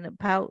kind of in a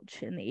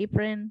pouch in the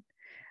apron.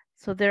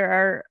 So there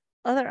are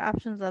other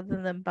options other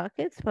than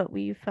buckets, but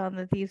we found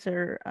that these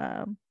are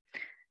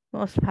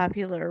most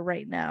popular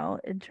right now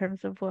in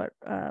terms of what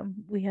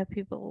we have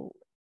people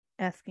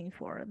asking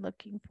for and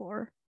looking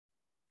for.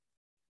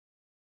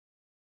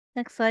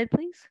 Next slide,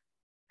 please.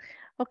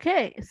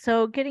 Okay,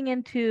 so getting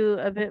into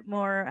a bit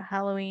more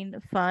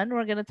Halloween fun,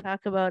 we're going to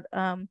talk about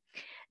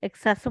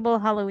accessible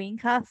Halloween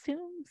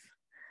costumes.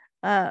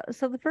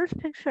 So the first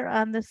picture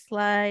on this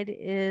slide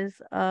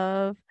is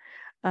of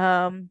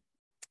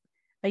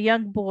a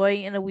young boy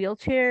in a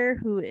wheelchair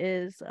who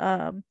is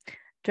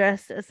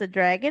dressed as a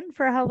dragon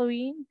for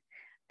Halloween.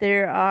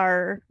 There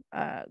are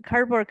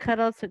cardboard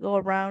cutouts that go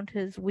around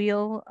his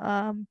wheel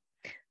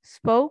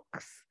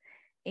spokes,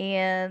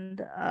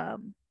 and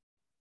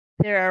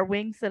there are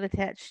wings that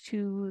attach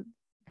to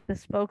the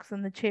spokes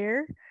in the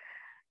chair.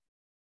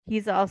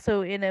 He's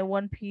also in a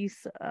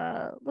one-piece,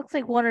 looks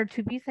like one or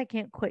two-piece, I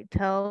can't quite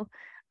tell,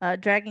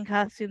 dragon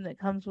costume that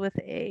comes with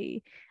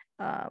a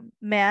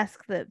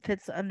mask that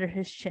fits under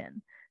his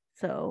chin.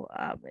 So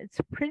it's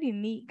a pretty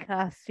neat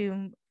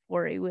costume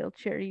for a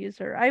wheelchair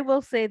user. I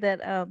will say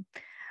that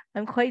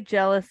I'm quite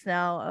jealous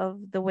now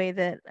of the way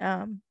that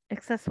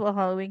accessible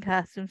Halloween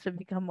costumes have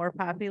become more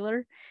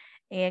popular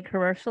and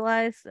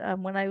commercialized.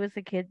 When I was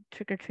a kid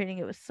trick-or-treating,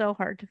 it was so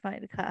hard to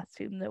find a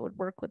costume that would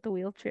work with the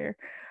wheelchair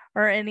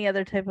or any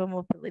other type of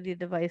mobility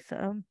device.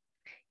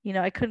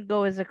 I couldn't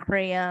go as a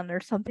crayon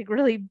or something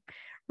really,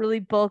 really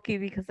bulky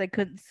because I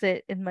couldn't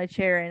sit in my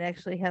chair and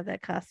actually have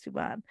that costume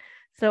on.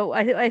 So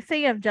I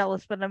say I'm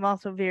jealous, but I'm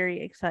also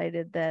very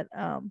excited that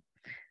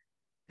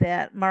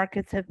that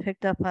markets have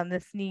picked up on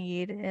this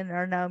need and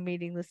are now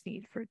meeting this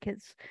need for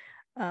kids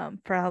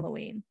for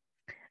Halloween.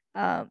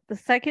 The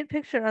second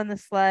picture on the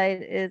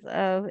slide is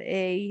of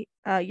a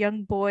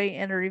young boy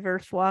in a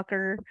reverse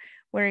walker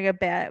wearing a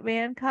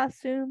Batman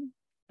costume.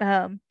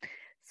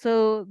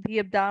 So the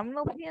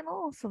abdominal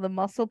panel, so the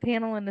muscle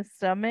panel in the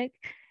stomach,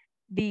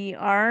 the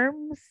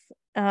arms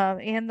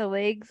and the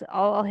legs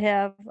all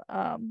have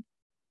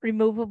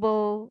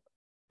removable,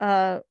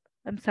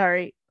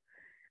 closures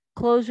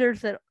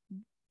that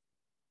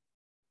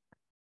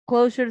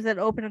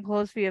open and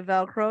close via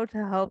Velcro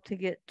to help to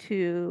get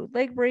to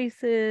leg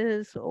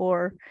braces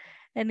or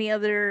any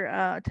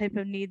other type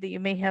of need that you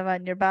may have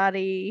on your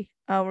body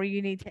where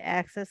you need to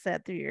access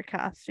that through your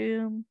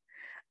costume.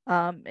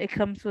 It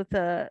comes with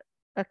a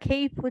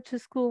cape, which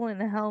is cool,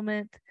 and a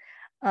helmet.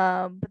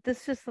 But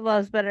this just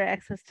allows better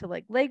access to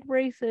like leg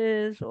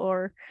braces,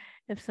 or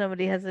if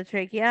somebody has a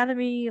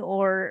tracheotomy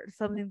or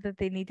something that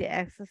they need to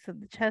access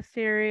in the chest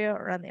area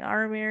or on the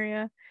arm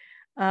area.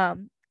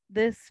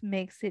 This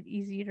makes it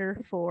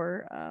easier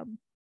for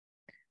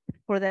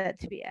that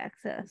to be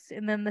accessed.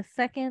 And then the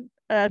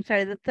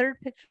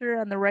third picture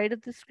on the right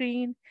of the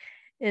screen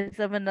is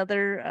of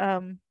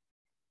another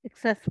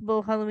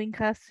accessible Halloween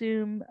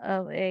costume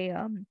of a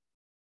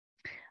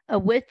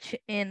witch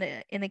in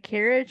a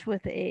carriage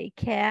with a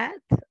cat.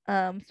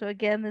 So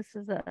again, this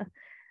is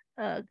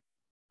a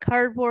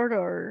cardboard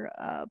or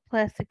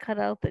plastic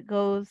cutout that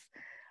goes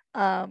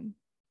um,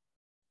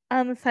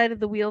 on the side of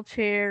the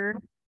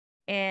wheelchair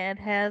and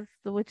has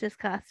the witch's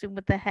costume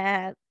with the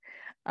hat.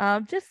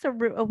 Just a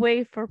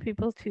way for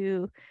people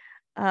to.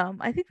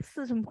 I think this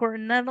is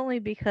important not only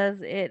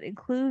because it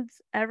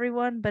includes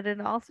everyone, but it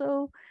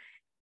also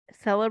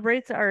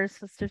celebrates our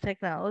assistive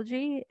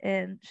technology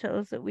and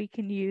shows that we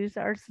can use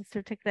our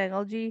assistive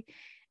technology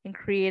in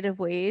creative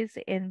ways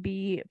and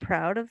be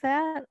proud of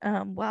that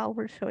while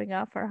we're showing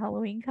off our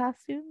Halloween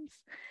costumes.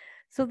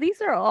 So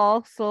these are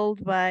all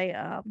sold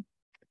by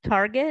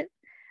Target.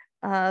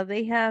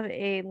 They have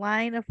a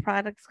line of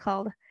products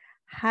called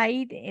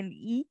Hide and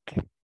Eek.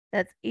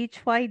 That's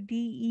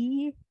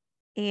HYDE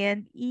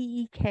and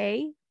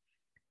EEK.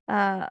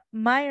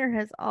 Meyer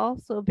has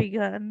also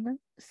begun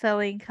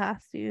selling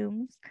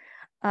costumes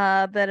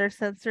that are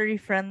sensory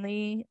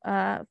friendly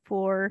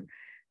for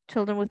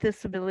children with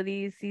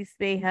disabilities. These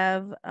may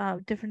have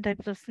different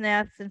types of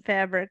snaps and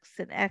fabrics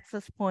and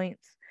access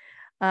points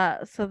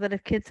so that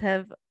if kids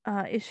have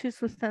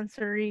issues with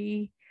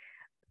sensory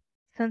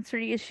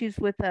issues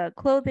with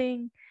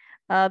clothing,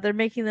 they're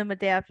making them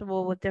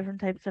adaptable with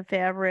different types of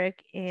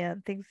fabric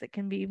and things that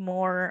can be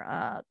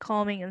more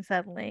calming and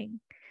settling.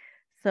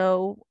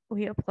 So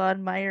we applaud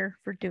Meyer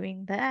for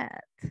doing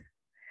that.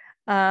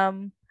 How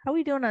are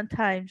we doing on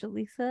time,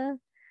 Jileesa?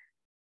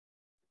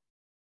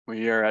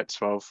 We are at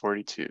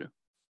 12:42.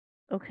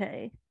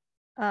 Okay.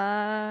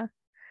 What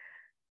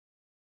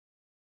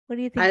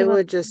do you think I about?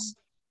 would just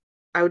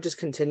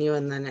continue,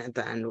 and then at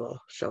the end we'll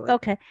show it.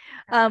 Okay.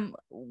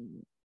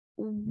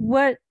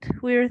 What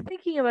we were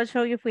thinking about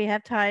showing if we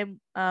have time,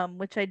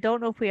 which I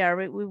don't know if we are,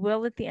 but we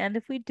will at the end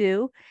if we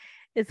do,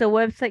 is a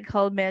website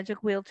called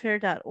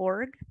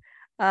magicwheelchair.org.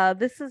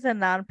 This is a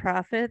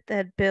nonprofit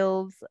that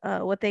builds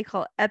what they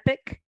call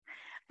epic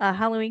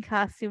Halloween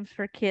costumes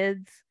for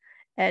kids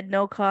at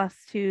no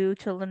cost to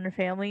children or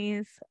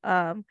families.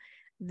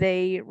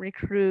 They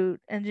recruit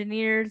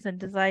engineers and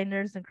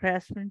designers and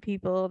craftsmen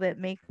people that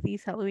make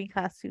these Halloween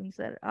costumes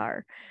that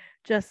are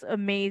just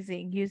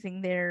amazing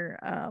using their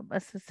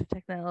assistive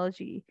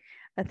technology.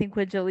 I think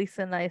when Jileesa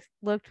and I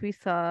looked, we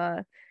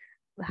saw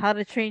How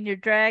to Train Your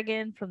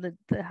Dragon from the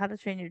How to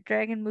Train Your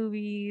Dragon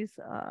movies,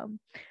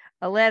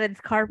 Aladdin's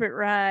Carpet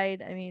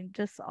Ride. I mean,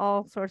 just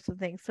all sorts of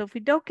things. So if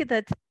we don't get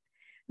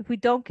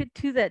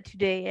to that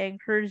today, I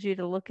encourage you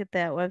to look at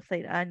that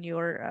website on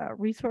your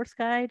resource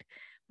guide,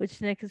 which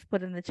Nick has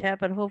put in the chat,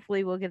 but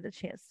hopefully we'll get a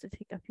chance to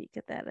take a peek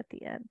at that at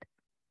the end.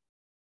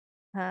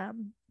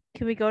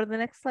 Can we go to the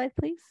next slide,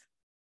 please?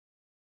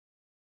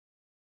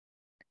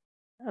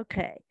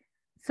 Okay,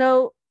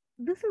 so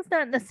this is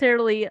not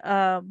necessarily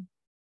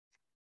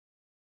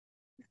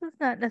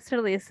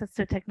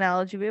assistive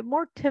technology, but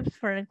more tips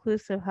for an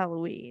inclusive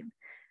Halloween.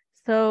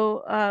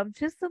 So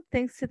just some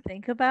things to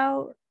think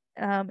about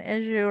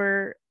as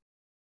you're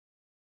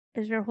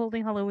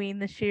holding Halloween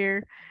this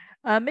year.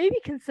 Maybe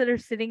consider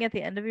sitting at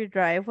the end of your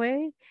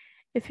driveway.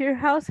 If your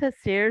house has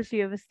stairs,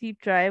 you have a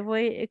steep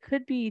driveway, it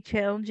could be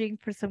challenging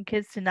for some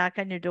kids to knock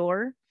on your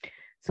door.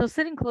 So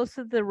sitting close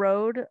to the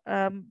road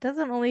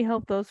doesn't only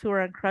help those who are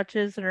on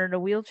crutches and are in a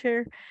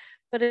wheelchair,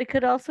 but it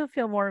could also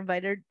feel more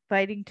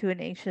inviting to an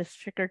anxious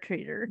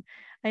trick-or-treater.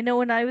 I know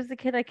when I was a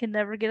kid, I could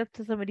never get up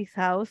to somebody's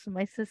house, and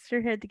my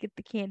sister had to get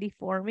the candy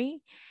for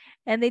me.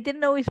 And they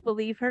didn't always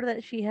believe her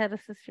that she had a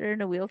sister in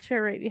a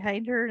wheelchair right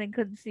behind her and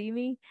couldn't see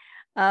me.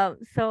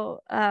 This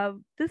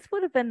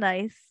would have been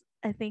nice,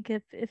 I think,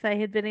 if I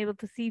had been able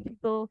to see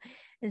people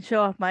and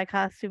show off my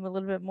costume a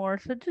little bit more.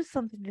 So just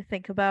something to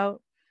think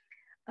about.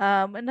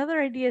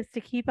 Another idea is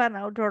to keep on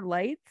outdoor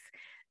lights.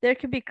 There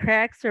can be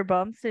cracks or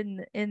bumps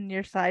in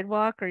your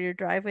sidewalk or your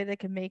driveway that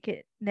can make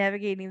it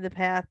navigating the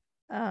path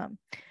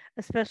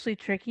especially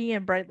tricky,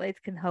 and bright lights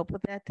can help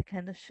with that to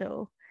kind of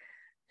show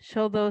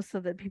those so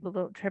that people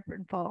don't trip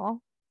and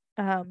fall.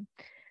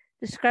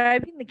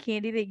 Describing the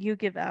candy that you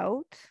give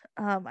out.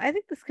 I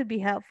think this could be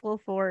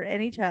helpful for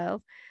any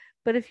child,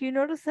 but if you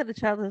notice that a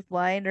child is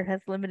blind or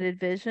has limited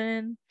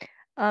vision,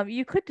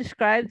 you could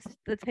describe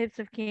the types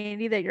of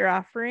candy that you're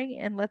offering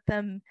and let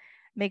them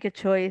make a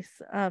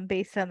choice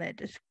based on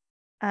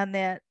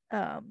that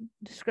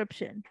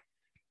description.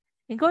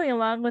 And going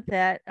along with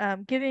that,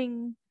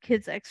 giving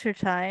kids extra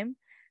time.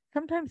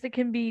 Sometimes it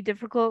can be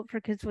difficult for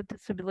kids with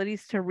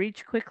disabilities to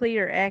reach quickly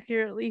or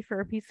accurately for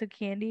a piece of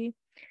candy,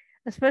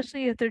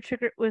 especially if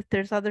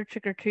there's other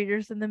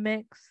trick-or-treaters in the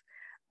mix.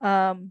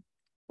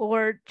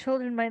 Or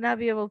children might not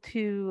be able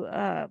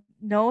to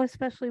know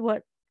especially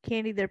what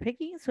candy they're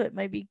picking, so it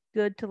might be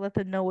good to let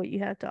them know what you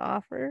have to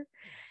offer.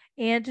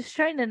 And just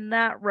trying to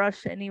not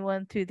rush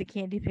anyone through the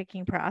candy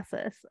picking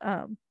process.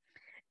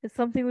 It's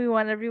something we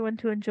want everyone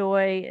to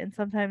enjoy, and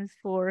sometimes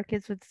for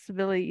kids with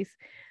disabilities,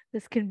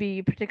 this can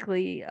be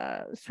particularly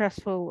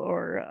stressful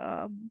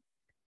or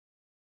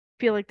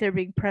feel like they're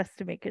being pressed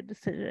to make a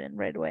decision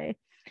right away.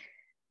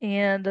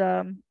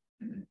 And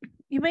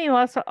you may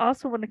also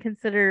want to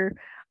consider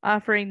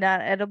offering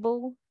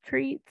non-edible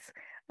treats.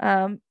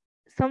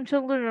 Some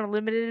children are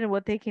limited in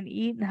what they can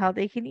eat and how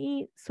they can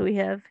eat. So we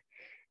have,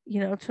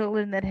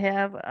 children that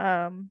have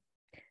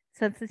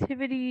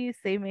sensitivities,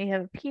 they may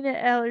have peanut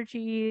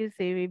allergies,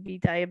 they may be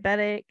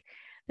diabetic.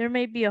 There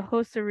may be a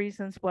host of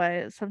reasons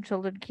why some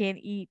children can't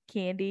eat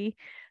candy.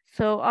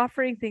 So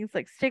offering things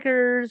like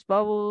stickers,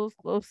 bubbles,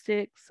 glow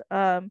sticks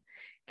can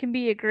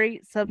be a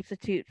great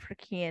substitute for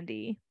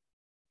candy.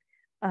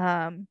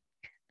 The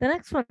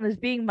next one is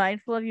being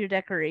mindful of your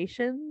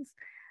decorations.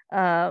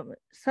 For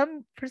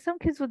some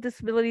kids with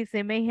disabilities,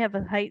 they may have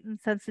a heightened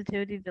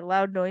sensitivity to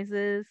loud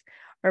noises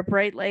or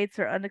bright lights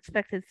or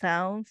unexpected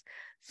sounds.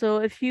 So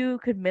if you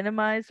could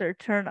minimize or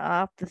turn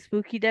off the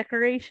spooky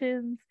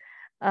decorations,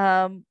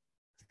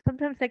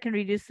 sometimes that can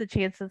reduce the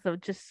chances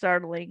of just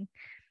startling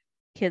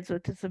kids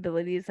with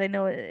disabilities. I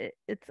know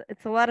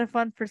it's a lot of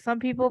fun for some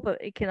people,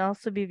 but it can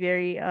also be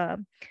very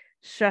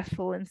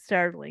stressful and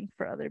startling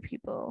for other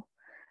people.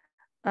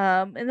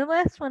 And the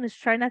last one is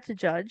try not to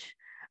judge.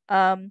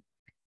 Some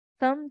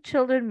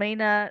children may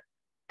not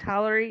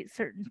tolerate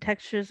certain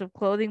textures of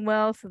clothing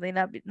well, so they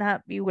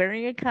not be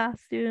wearing a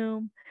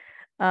costume.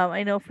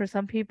 I know for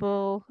some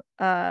people,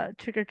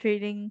 trick or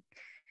treating,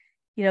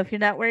 if you're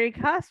not wearing a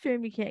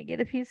costume, you can't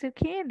get a piece of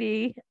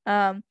candy.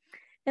 And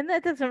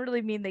that doesn't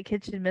really mean that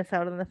kids should miss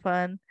out on the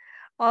fun.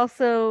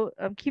 Also,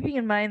 keeping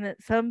in mind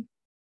that some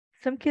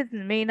kids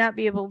may not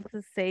be able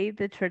to say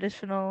the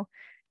traditional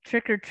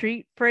trick or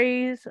treat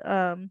phrase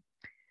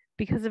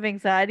because of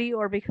anxiety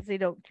or because they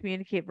don't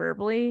communicate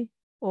verbally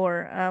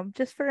or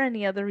just for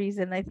any other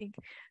reason. I think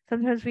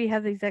sometimes we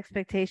have these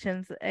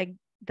expectations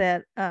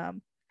that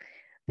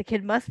the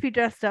kid must be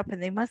dressed up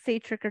and they must say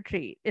trick or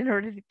treat in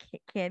order to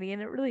get candy,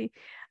 and it really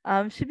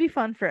should be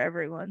fun for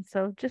everyone.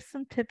 So just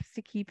some tips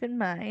to keep in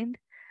mind,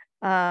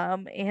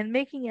 and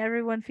making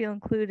everyone feel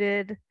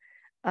included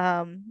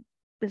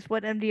is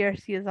what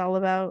MDRC is all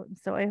about.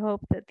 So I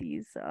hope that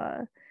these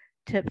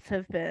tips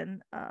have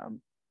been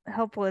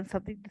helpful and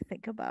something to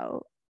think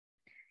about.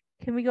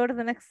 Can we go to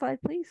the next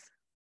slide, please?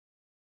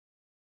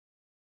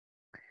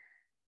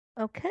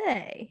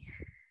 Okay.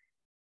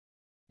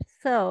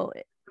 So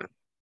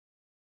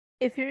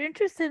if you're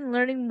interested in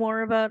learning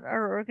more about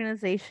our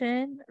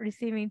organization,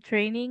 receiving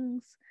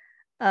trainings,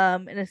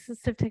 an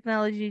assistive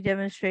technology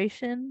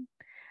demonstration,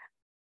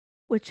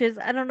 which is,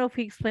 I don't know if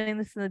we explained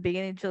this in the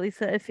beginning,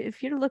 Jileesa,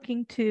 if you're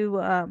looking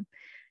to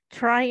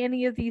try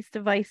any of these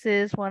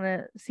devices, want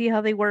to see how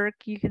they work,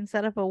 you can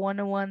set up a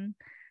one-on-one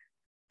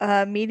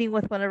meeting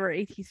with one of our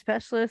AT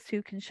specialists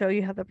who can show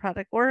you how the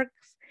product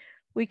works.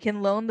 We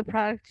can loan the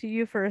product to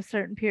you for a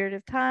certain period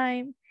of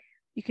time.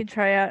 You can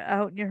try it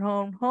out in your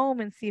own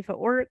home and see if it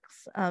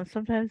works.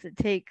 Sometimes it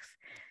takes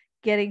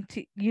getting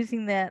to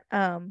using that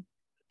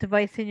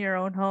device in your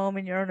own home,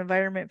 in your own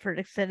environment for an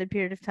extended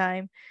period of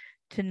time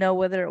to know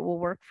whether it will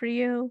work for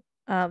you.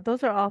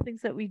 Those are all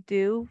things that we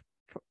do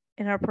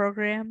in our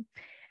program.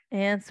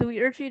 And so we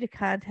urge you to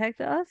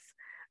contact us.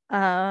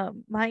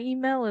 My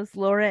email is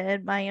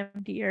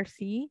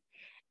laura@mymdrc,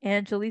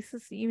 and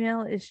Jileesa's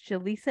email is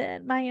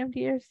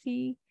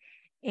jileesa@mymdrc.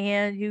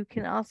 And you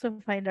can also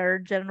find our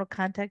general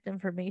contact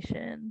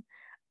information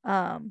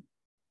at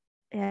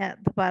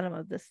the bottom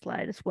of this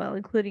slide as well,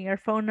 including our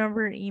phone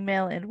number,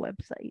 email, and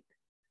website.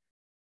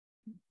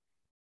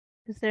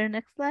 Is there a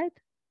next slide?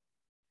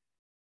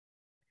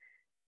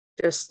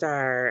 Just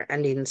our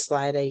ending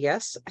slide, I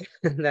guess.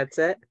 That's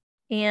it.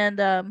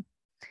 And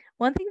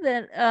one thing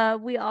that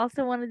we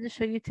also wanted to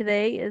show you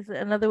today is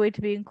another way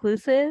to be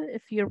inclusive,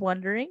 if you're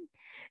wondering,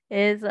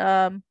 is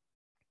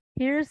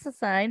here's the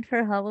sign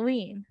for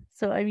Halloween.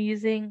 So I'm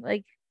using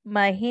like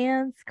my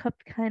hands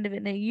cupped kind of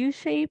in a U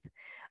shape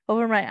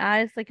over my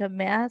eyes like a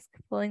mask,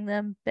 pulling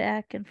them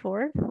back and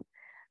forth.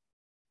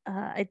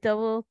 I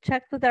double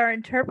checked with our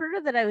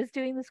interpreter that I was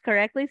doing this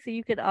correctly, so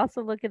you could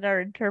also look at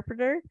our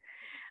interpreter.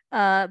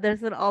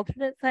 There's an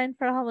alternate sign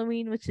for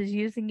Halloween, which is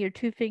using your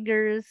two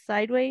fingers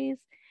sideways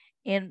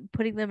and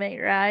putting them at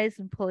your eyes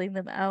and pulling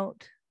them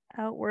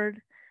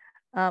outward,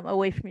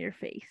 away from your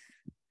face.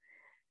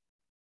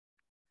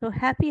 So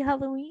happy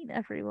Halloween,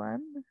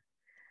 everyone.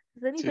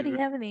 Does anybody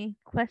have any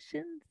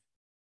questions?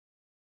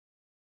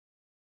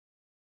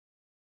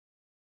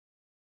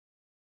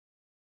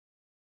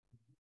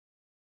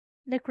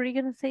 Nick, were you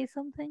going to say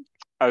something?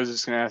 I was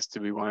just going to ask,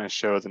 do we want to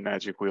show the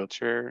magic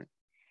wheelchair?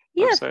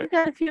 Yes, website? we've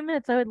got a few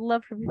minutes. I would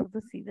love for people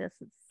to see this.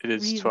 It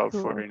is really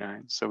 12:49,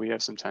 cool. So we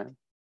have some time.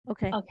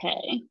 Okay.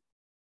 Okay.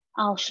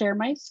 I'll share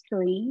my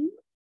screen.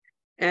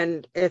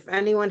 And if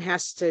anyone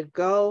has to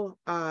go,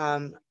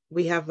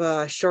 we have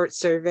a short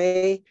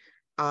survey.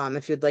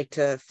 If you'd like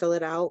to fill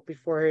it out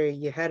before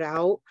you head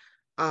out,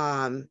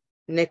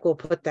 Nick will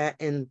put that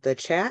in the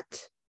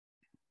chat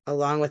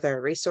along with our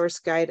resource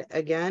guide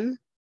again.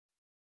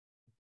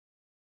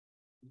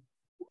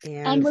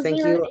 And thank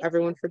you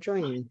everyone for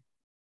joining.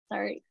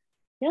 Sorry.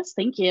 Yes,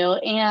 thank you.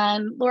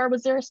 And Laura,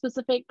 was there a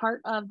specific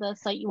part of the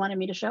site you wanted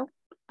me to show?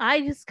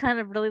 I just kind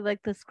of really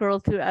like to scroll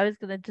through. I was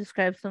going to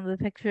describe some of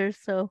the pictures.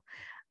 So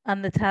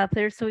on the top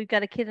there. So we've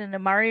got a kid in a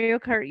Mario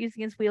Kart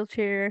using his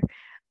wheelchair,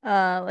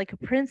 like a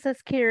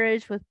princess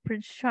carriage with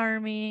Prince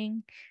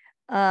Charming.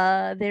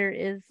 There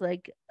is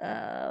like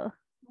Oh,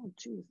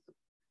 geez.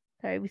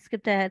 sorry, we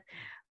skipped ahead.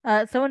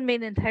 Someone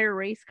made an entire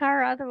race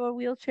car out of a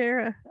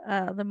wheelchair,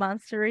 the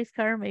monster race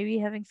car, maybe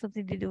having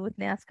something to do with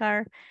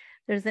NASCAR.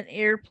 There's an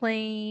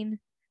airplane.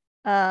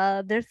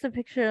 There's a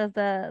picture of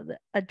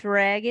a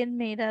dragon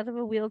made out of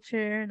a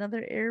wheelchair,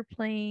 another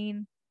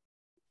airplane.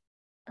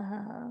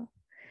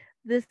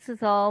 This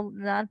is all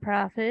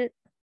nonprofit.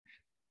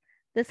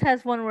 This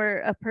has one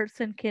where a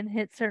person can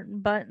hit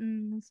certain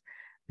buttons,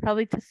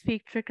 probably to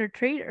speak trick or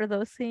treat or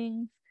those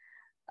things.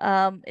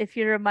 If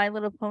you're a My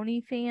Little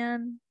Pony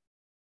fan,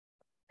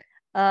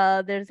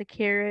 there's a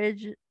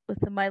carriage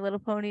with the My Little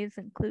Ponies,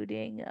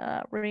 including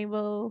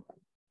Rainbow.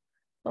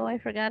 Oh, I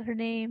forgot her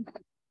name.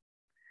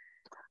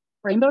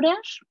 Rainbow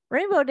Dash?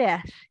 Rainbow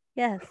Dash.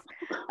 Yes.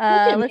 Look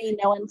at Let's me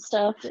knowing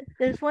stuff.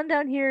 There's one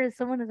down here.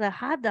 Someone is a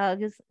hot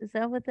dog. Is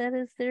that what that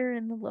is there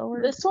in the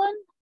lower? This one?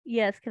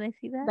 Yes. Can I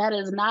see that? That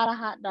is not a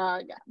hot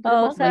dog. But Oh,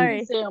 it won't let sorry.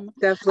 me zoom.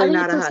 Definitely I think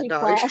not it's a supposed hot to be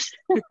dog. Flash.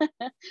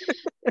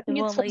 I think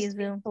it's won't let you supposed to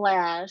be zoom.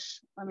 Flash.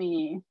 Let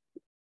me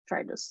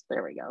try this.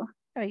 There we go.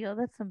 There we go.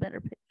 That's some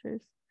better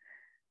pictures.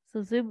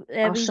 So zoom.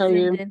 I'll Abby show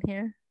zoomed you. in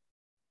here.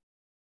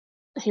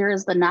 Here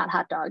is the not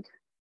hot dog.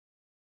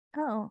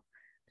 Oh,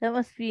 that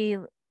must be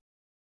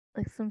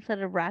like some sort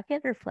of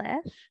rocket or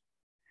Flash.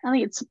 I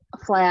think it's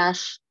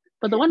Flash.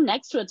 But the one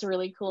next to it's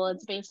really cool.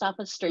 It's based off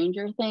of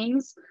Stranger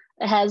Things.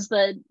 It has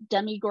the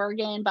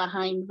Demigorgon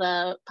behind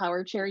the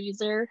power chair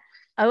user.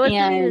 I wasn't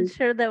even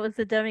sure that was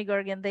the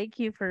Demigorgon. Thank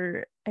you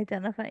for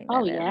identifying that.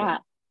 Oh yeah.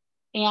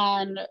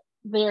 And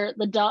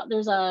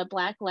there's a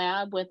black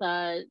lab with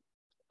a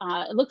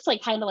it looks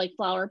like kind of like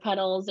flower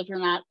petals if you're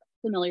not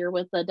familiar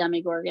with the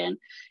Demigorgon.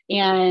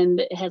 And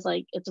it has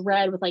like, it's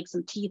red with like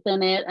some teeth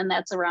in it, and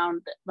that's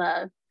around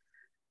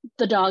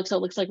the dog, so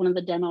it looks like one of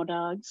the demo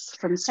dogs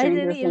from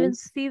Stranger Things. I didn't even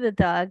see the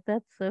dog.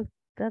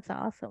 That's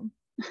awesome.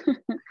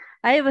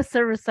 I have a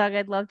service dog.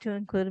 I'd love to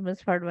include him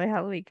as part of my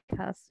Halloween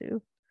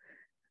costume.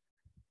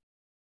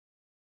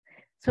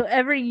 So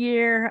every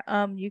year,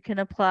 you can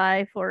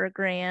apply for a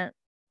grant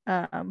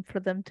for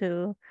them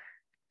to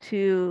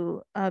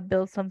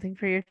build something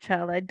for your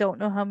child. I don't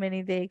know how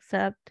many they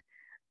accept.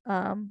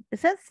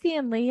 Is that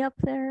Stan Lee up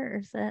there, or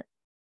is that?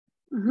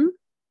 Mm-hmm.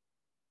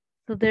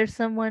 So there's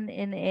someone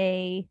in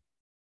a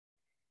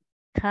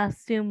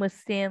costume with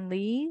Stan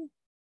Lee,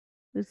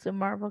 who's a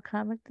Marvel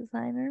comic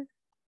designer.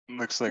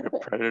 Looks like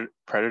a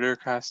predator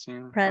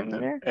costume.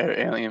 Predator. From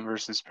the Alien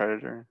versus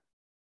Predator.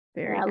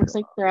 Very Yeah, it cool. looks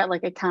like they're at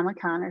like a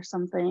Comic-Con or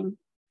something.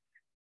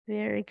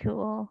 Very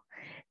cool.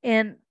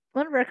 And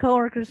one of our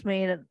coworkers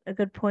made a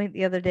good point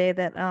the other day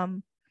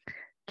that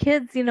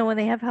kids, when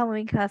they have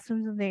Halloween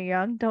costumes and they're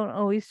young, don't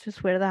always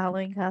just wear the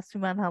Halloween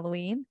costume on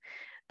Halloween.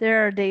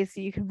 There are days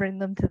that you can bring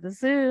them to the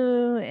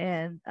zoo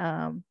and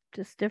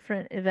just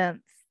different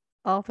events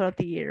all throughout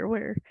the year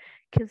where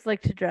kids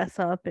like to dress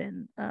up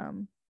in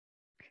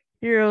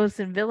heroes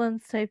and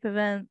villains type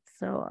events.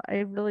 So I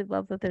really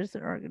love that there's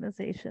an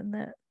organization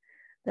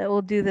that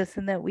will do this,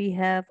 and that we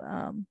have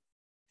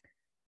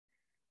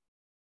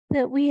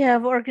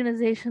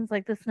organizations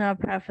like this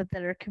nonprofit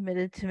that are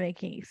committed to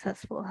making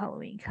accessible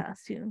Halloween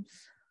costumes.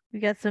 We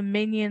got some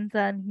minions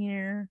on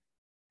here,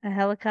 a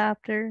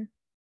helicopter.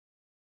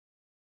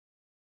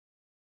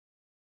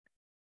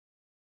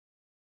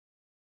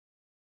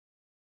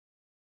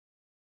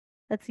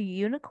 That's a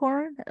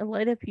unicorn, a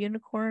light up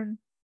unicorn.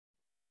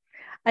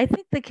 I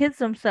think the kids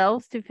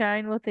themselves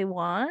define what they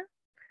want.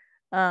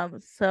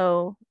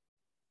 So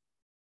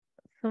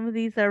some of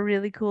these are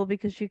really cool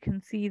because you can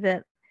see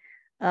that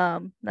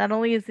not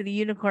only is it a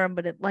unicorn,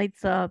 but it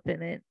lights up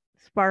and it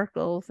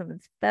sparkles and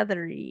it's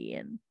feathery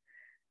and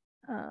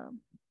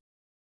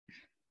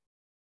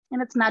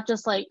it's not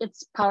just like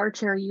it's power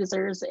chair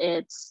users,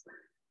 it's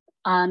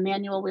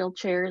manual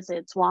wheelchairs,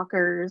 it's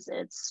walkers,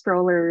 it's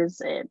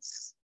strollers,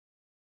 it's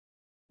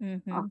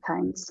all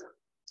kinds.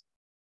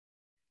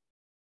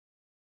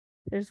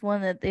 There's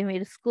one that they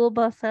made a school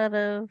bus out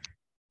of.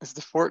 It's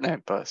the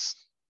Fortnite bus.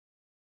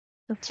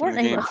 The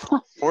Fortnite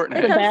bus.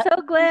 Fortnite. I'm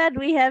so glad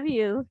we have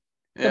you.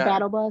 The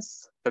battle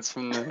bus. That's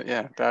from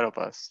the battle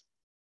bus.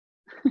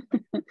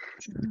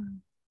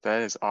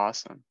 That is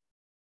awesome.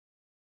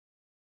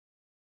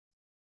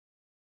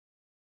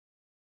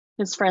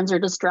 His friends are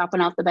just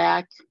dropping out the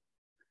back.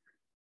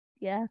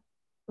 Yeah.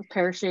 With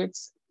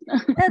parachutes.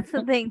 That's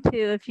the thing too.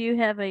 If you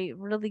have a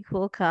really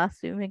cool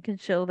costume and can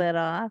show that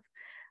off,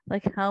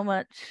 like how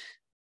much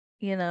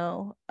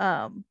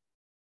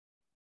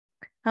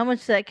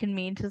that can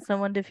mean to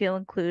someone to feel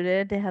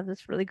included, to have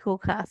this really cool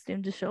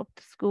costume to show up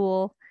to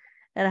school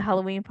at a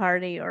Halloween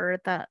party or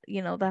at the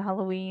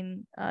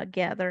Halloween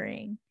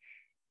gathering,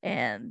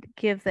 and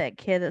give that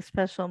kid a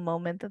special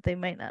moment that they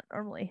might not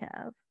normally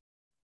have.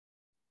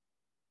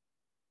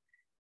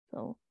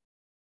 So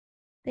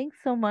thanks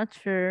so much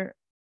for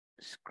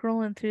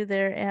scrolling through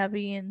there,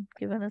 Abby, and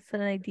giving us an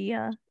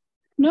idea.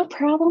 No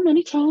problem,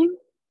 anytime.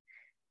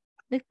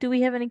 Nick, do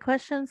we have any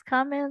questions,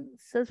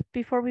 comments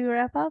before we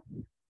wrap up?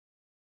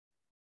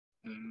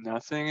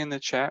 Nothing in the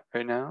chat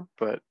right now,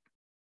 but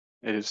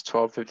it is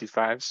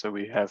 12:55, so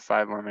we have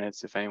 5 more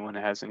minutes if anyone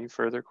has any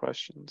further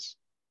questions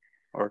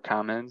or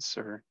comments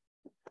or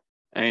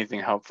anything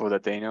helpful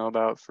that they know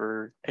about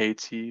for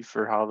AT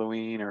for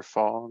Halloween or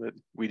fall that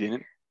we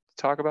didn't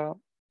talk about.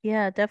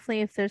 Yeah,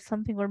 definitely. If there's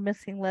something we're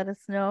missing, let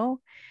us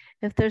know.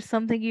 If there's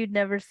something you'd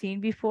never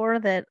seen before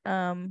that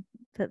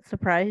that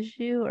surprised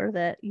you or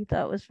that you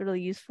thought was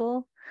really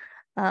useful,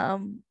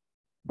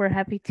 we're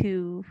happy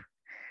to.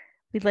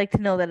 We'd like to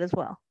know that as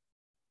well.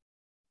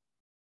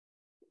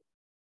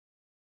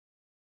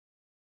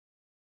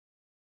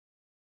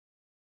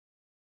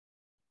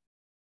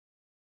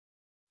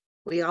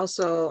 We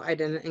also, I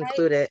didn't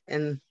include it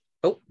in,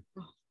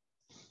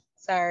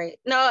 Sorry.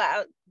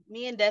 No,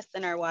 me and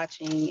Destin are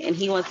watching, and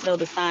he wants to know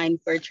the sign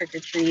for trick or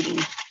treating,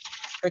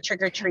 for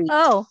trick or treat.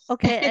 Oh,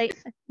 okay.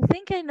 I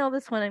think I know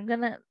this one.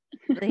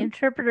 The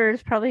interpreter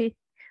is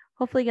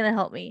hopefully gonna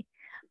help me.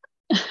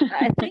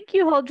 I think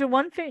you hold your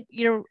one finger,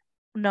 your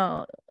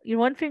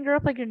one finger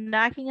up like you're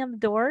knocking on the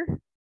door.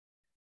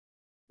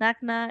 Knock,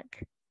 knock,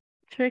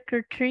 trick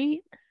or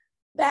treat.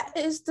 That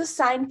is the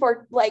sign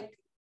for like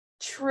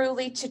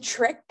truly to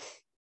trick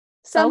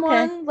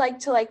someone, like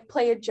to like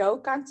play a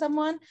joke on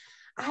someone.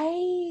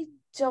 I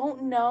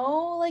don't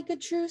know like a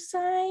true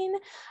sign.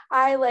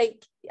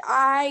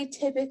 I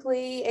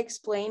typically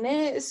explain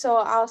it. So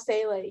I'll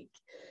say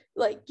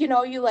like, you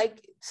know, you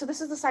like, so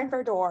this is the sign for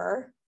a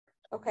door.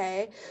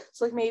 Okay.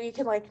 So like maybe you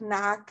can like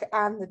knock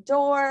on the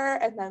door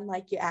and then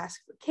like you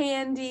ask for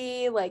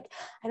candy. Like,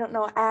 I don't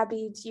know,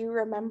 Abby, do you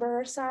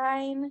remember a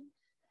sign?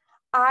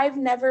 I've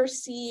never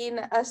seen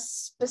a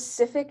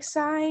specific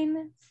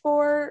sign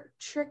for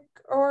trick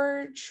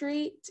or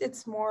treat.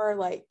 It's more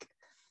like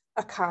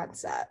a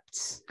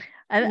concept.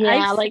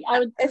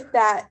 If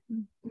that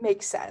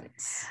makes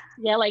sense.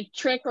 Yeah, like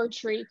trick or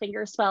treat,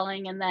 finger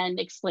spelling, and then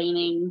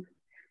explaining.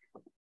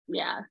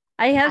 Yeah.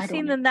 I have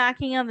seen the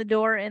knocking on the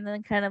door and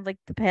then kind of like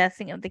the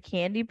passing of the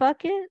candy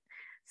bucket.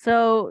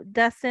 So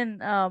Dustin,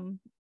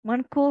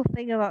 one cool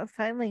thing about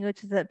sign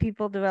language is that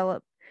people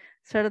develop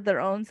sort of their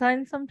own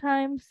signs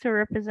sometimes to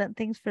represent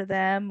things for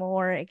them,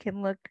 or it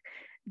can look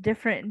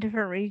different in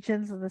different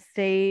regions of the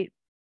state.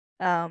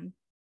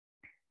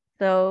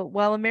 So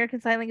while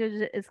American Sign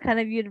Language is kind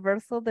of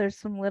universal, there's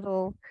some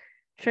little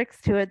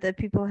tricks to it that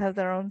people have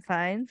their own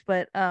signs.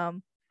 But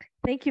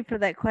thank you for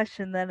that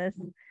question. That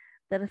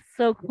is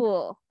so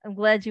cool. I'm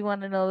glad you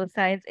want to know the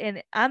signs.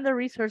 And on the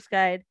resource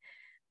guide,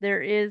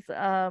 there is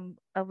a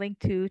link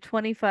to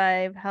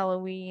 25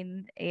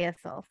 Halloween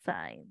ASL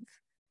signs.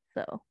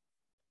 So.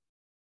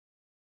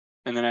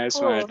 And then I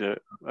just wanted to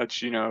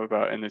let you know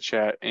about in the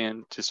chat,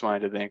 and just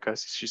wanted to thank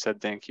us. She said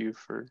thank you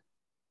for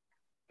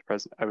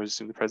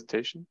the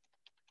presentation.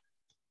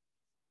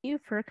 Thank you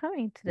for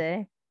coming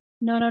today.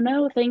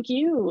 No, thank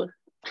you.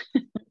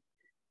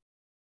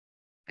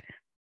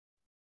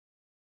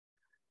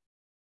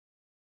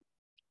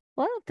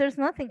 Well, if there's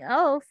nothing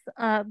else,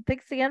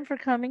 thanks again for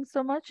coming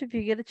so much. If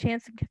you get a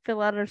chance to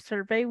fill out our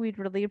survey, we'd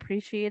really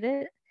appreciate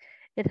it.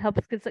 It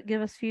helps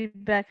give us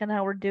feedback on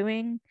how we're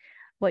doing,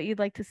 what you'd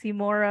like to see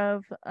more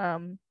of,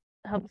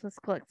 helps us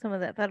collect some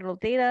of that federal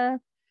data.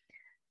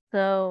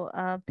 So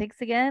thanks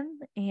again.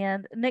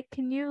 And Nick,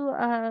 can you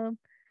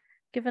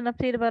give an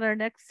update about our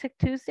next Tech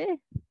Tuesday?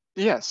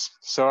 Yes.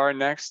 So our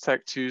next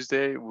Tech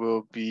Tuesday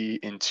will be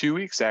in 2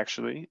 weeks,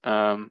 actually,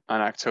 on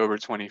October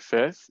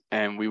 25th.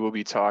 And we will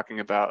be talking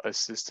about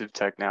assistive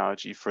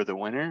technology for the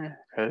winter,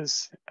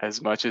 because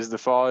as much as the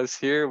fall is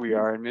here, we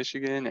are in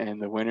Michigan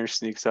and the winter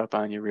sneaks up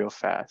on you real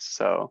fast.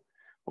 So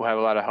we'll have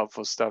a lot of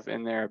helpful stuff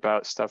in there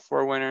about stuff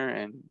for winter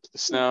and the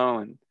snow,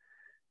 and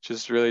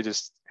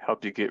just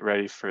help you get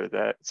ready for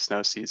that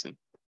snow season.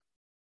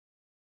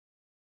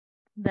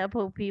 That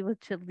will be with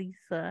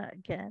Jileesa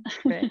again,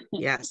 right?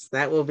 Yes,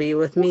 that will be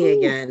with me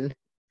again.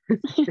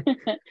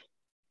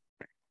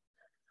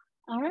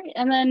 All right.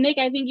 And then Nick,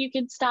 I think you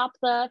could stop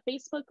the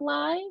Facebook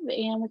Live,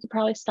 and we could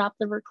probably stop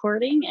the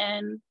recording.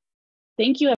 And thank you,